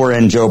that these were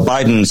in Joe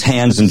Biden's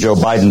hands and Joe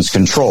Biden's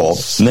control.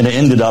 And then it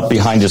ended up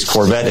behind his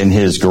Corvette in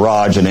his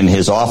garage and in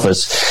his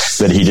office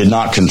that he did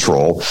not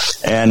control,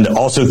 and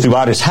also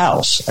throughout his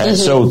house. And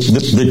so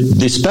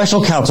the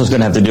special counsel is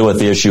going to have to deal with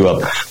the issue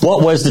of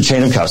what was the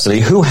chain of custody,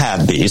 who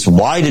had these,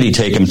 why did he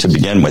take them to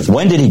begin with,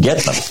 when did he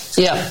get them?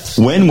 Yeah.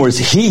 When was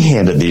he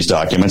handed these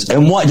documents,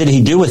 and what did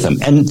he do with them?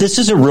 And this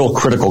is a real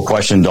critical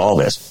question to all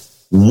this.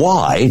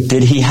 Why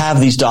did he have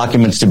these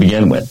documents to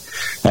begin with?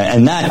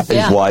 And that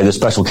is why the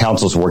special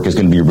counsel's work is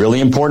going to be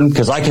really important,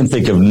 because I can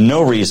think of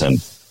no reason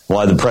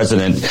why the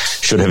president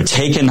should have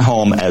taken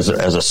home as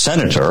a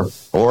senator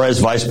or as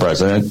vice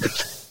president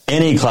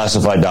any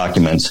classified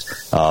documents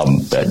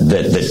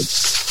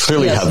that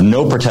clearly have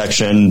no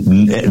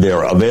protection.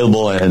 They're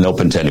available and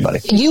open to anybody.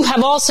 You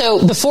have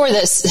also, before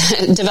this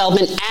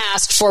development,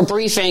 asked for a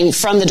briefing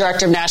from the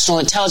Director of National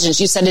Intelligence.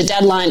 You said a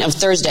deadline of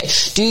Thursday.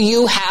 Do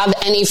you have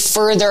any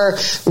further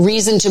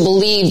reason to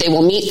believe they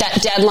will meet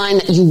that deadline,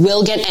 that you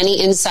will get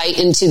any insight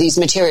into these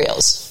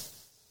materials?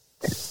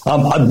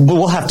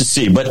 We'll have to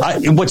see. But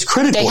what's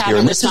critical here,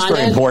 and this is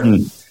very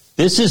important,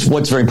 this is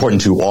what's very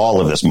important to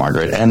all of this,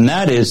 Margaret, and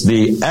that is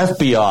the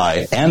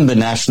FBI and the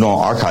National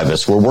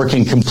Archivists were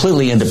working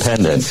completely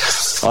independent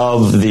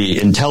of the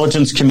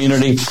intelligence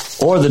community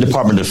or the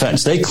Department of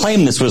Defense. They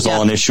claimed this was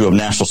all an issue of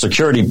national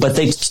security, but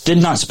they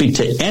did not speak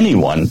to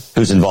anyone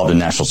who's involved in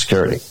national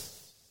security.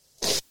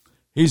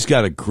 He's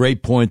got a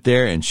great point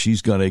there, and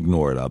she's going to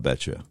ignore it, I'll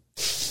bet you.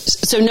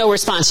 So no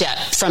response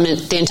yet from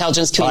the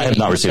intelligence community? I have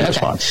not received a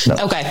response. No.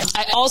 Okay.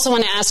 I also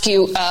want to ask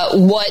you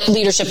what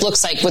leadership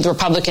looks like with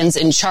Republicans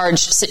in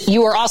charge.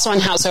 You are also on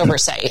House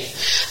Oversight.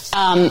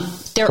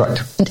 Correct.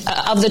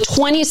 Of the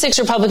 26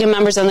 Republican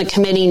members on the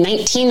committee,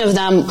 19 of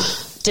them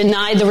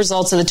denied the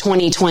results of the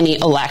 2020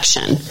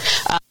 election.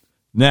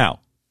 Now,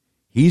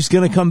 he's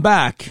going to come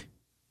back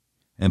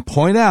and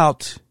point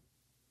out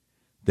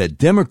that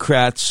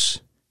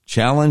Democrats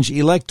challenge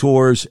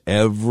electors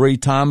every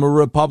time a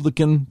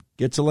Republican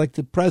gets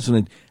elected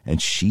president,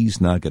 and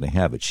she's not going to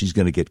have it. She's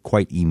going to get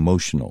quite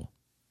emotional.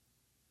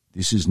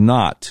 This is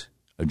not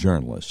a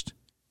journalist.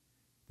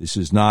 This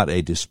is not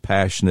a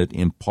dispassionate,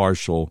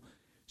 impartial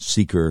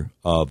seeker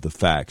of the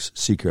facts,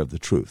 seeker of the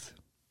truth.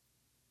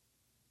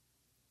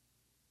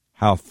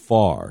 How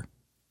far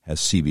has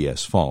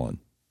CBS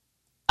fallen?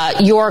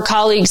 Your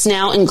colleagues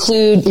now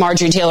include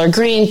Marjorie Taylor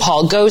Greene,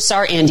 Paul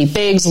Gosar, Andy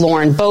Biggs,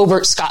 Lauren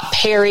Boebert, Scott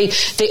Perry.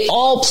 They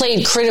all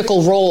played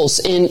critical roles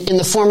in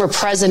the former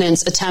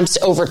president's attempts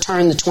to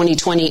overturn the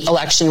 2020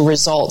 election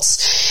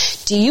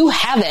results. Do you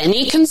have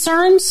any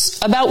concerns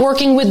about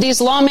working with these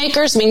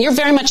lawmakers? I mean, you're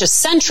very much a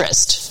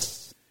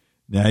centrist.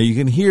 Now you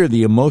can hear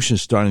the emotion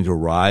starting to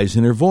rise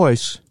in her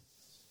voice.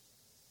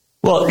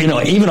 Well,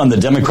 even on the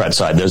Democrat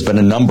side, there's been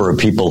a number of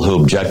people who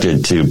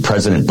objected to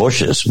President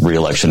Bush's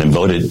reelection and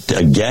voted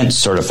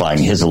against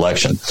certifying his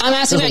election. I'm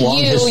asking about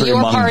you, your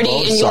party,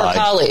 and your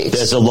colleagues.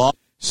 There's a long...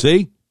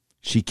 See?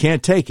 She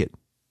can't take it.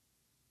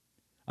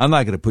 I'm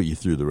not going to put you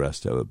through the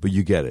rest of it, but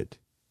you get it.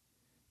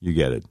 You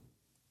get it.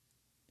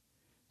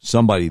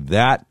 Somebody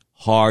that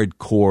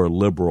hardcore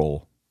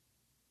liberal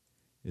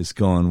is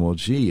going, well,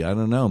 gee, I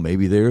don't know.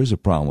 Maybe there is a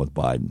problem with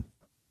Biden.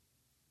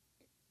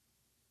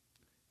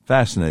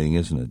 Fascinating,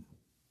 isn't it?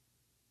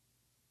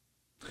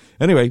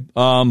 Anyway,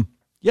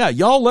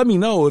 y'all let me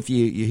know if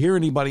you hear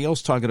anybody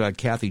else talking about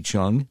Kathy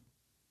Chung.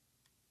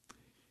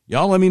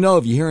 Y'all let me know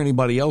if you hear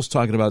anybody else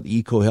talking about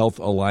the EcoHealth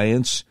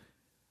Alliance,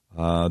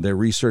 their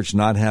research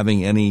not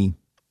having any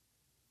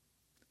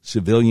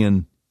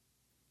civilian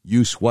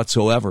use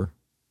whatsoever.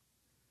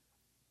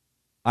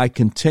 I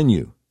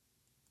continue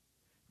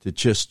to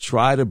just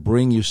try to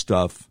bring you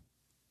stuff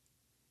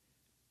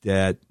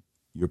that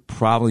you're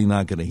probably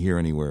not going to hear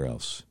anywhere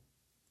else.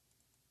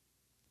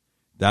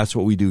 That's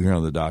what we do here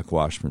on the Doc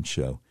Washburn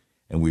Show,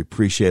 and we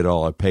appreciate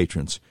all our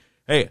patrons.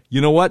 Hey,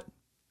 you know what?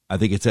 I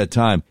think it's that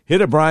time.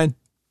 Hit it, Brian.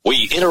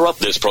 We interrupt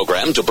this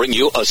program to bring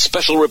you a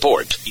special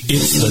report.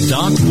 It's the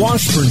Doc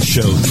Washburn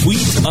Show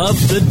Tweet of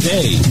the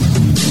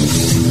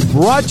Day.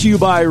 Brought to you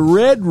by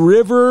Red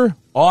River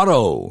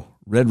Auto.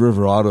 Red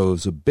River Auto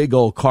is a big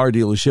old car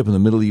dealership in the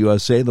middle of the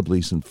USA that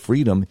believes in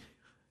freedom,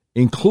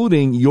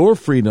 including your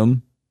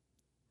freedom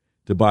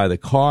to buy the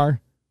car,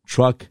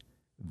 truck,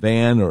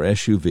 van, or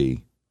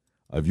SUV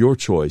of your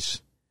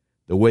choice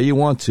the way you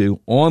want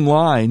to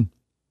online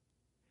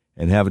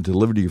and have it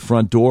delivered to your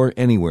front door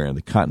anywhere in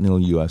the continental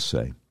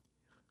USA.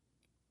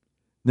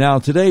 Now,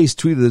 today's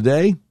tweet of the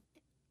day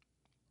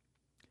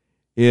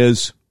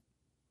is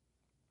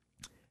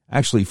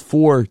actually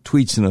 4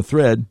 tweets in a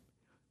thread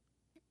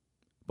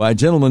by a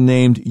gentleman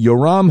named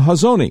Yoram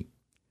Hazony.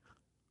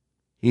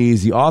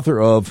 He's the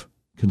author of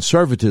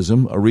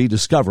Conservatism, A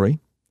Rediscovery,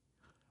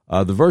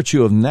 The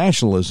Virtue of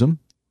Nationalism,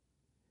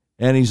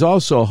 and he's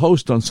also a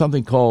host on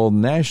something called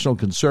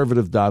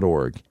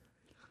nationalconservative.org.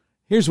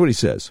 Here's what he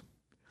says.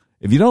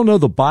 If you don't know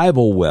the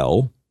Bible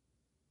well,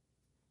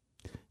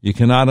 you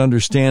cannot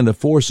understand the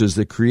forces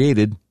that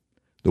created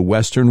the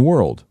Western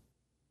world.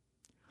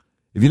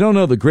 If you don't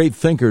know the great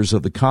thinkers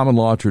of the common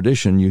law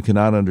tradition, you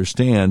cannot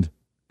understand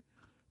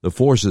the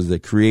forces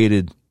that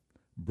created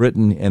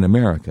Britain and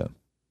America.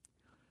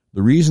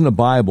 The reason the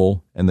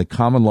Bible and the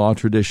common law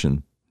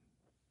tradition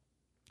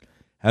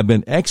have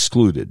been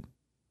excluded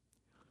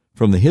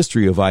from the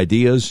history of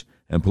ideas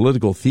and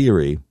political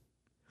theory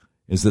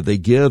is that they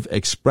give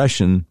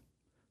expression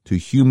to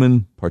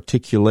human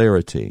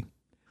particularity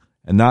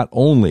and not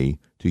only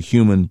to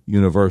human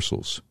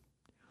universals.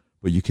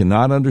 But you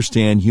cannot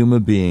understand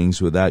human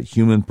beings without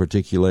human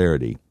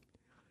particularity.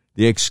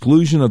 The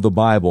exclusion of the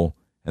Bible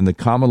and the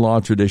common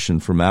law tradition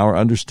from our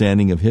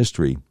understanding of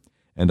history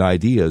and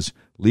ideas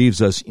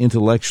leaves us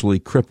intellectually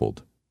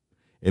crippled.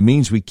 It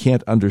means we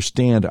can't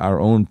understand our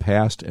own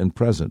past and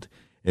present.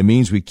 It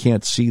means we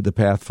can't see the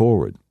path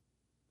forward.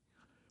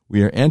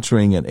 We are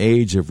entering an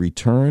age of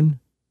return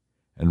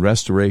and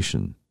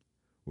restoration.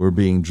 We're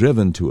being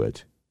driven to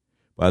it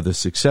by the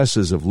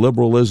successes of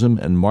liberalism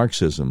and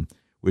Marxism,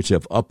 which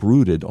have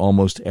uprooted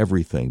almost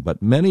everything.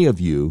 But many of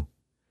you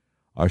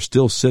are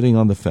still sitting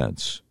on the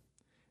fence,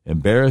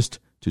 embarrassed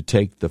to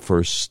take the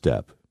first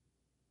step.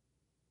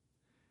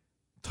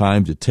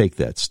 Time to take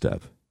that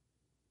step.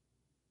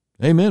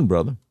 Amen,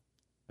 brother.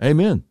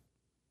 Amen.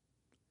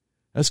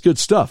 That's good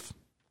stuff.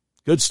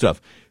 Good stuff.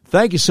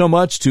 Thank you so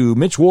much to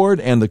Mitch Ward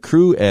and the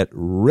crew at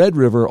Red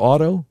River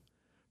Auto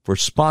for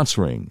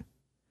sponsoring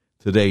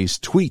today's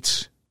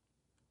tweets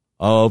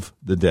of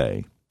the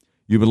day.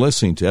 You've been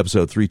listening to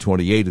episode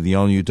 328 of the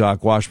all-new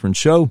Doc Washburn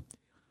Show.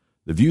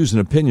 The views and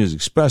opinions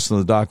expressed on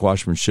the Doc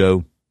Washburn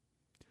Show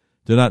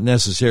do not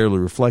necessarily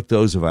reflect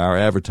those of our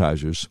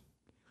advertisers,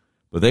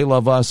 but they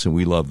love us and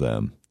we love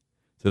them.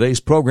 Today's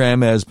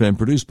program has been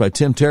produced by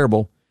Tim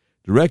Terrible,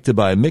 directed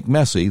by Mick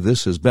Messy.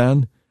 This has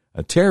been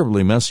a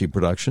terribly messy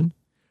production.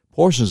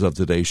 Portions of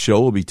today's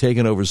show will be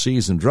taken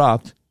overseas and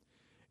dropped.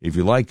 If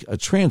you like a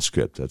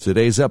transcript of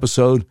today's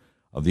episode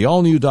of the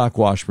all-new Doc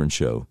Washburn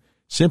Show,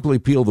 simply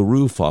peel the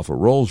roof off a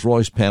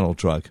Rolls-Royce panel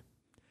truck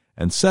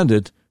and send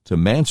it to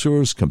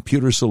Mansour's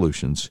Computer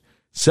Solutions,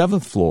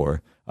 7th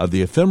floor of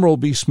the Ephemeral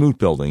B. Smoot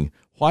Building,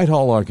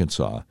 Whitehall,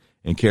 Arkansas,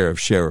 in care of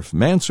Sheriff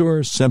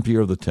Mansour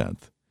Sempier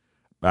X.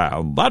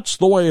 And that's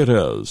the way it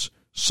is.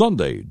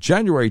 Sunday,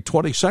 January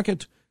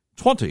 22nd,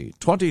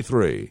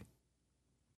 2023.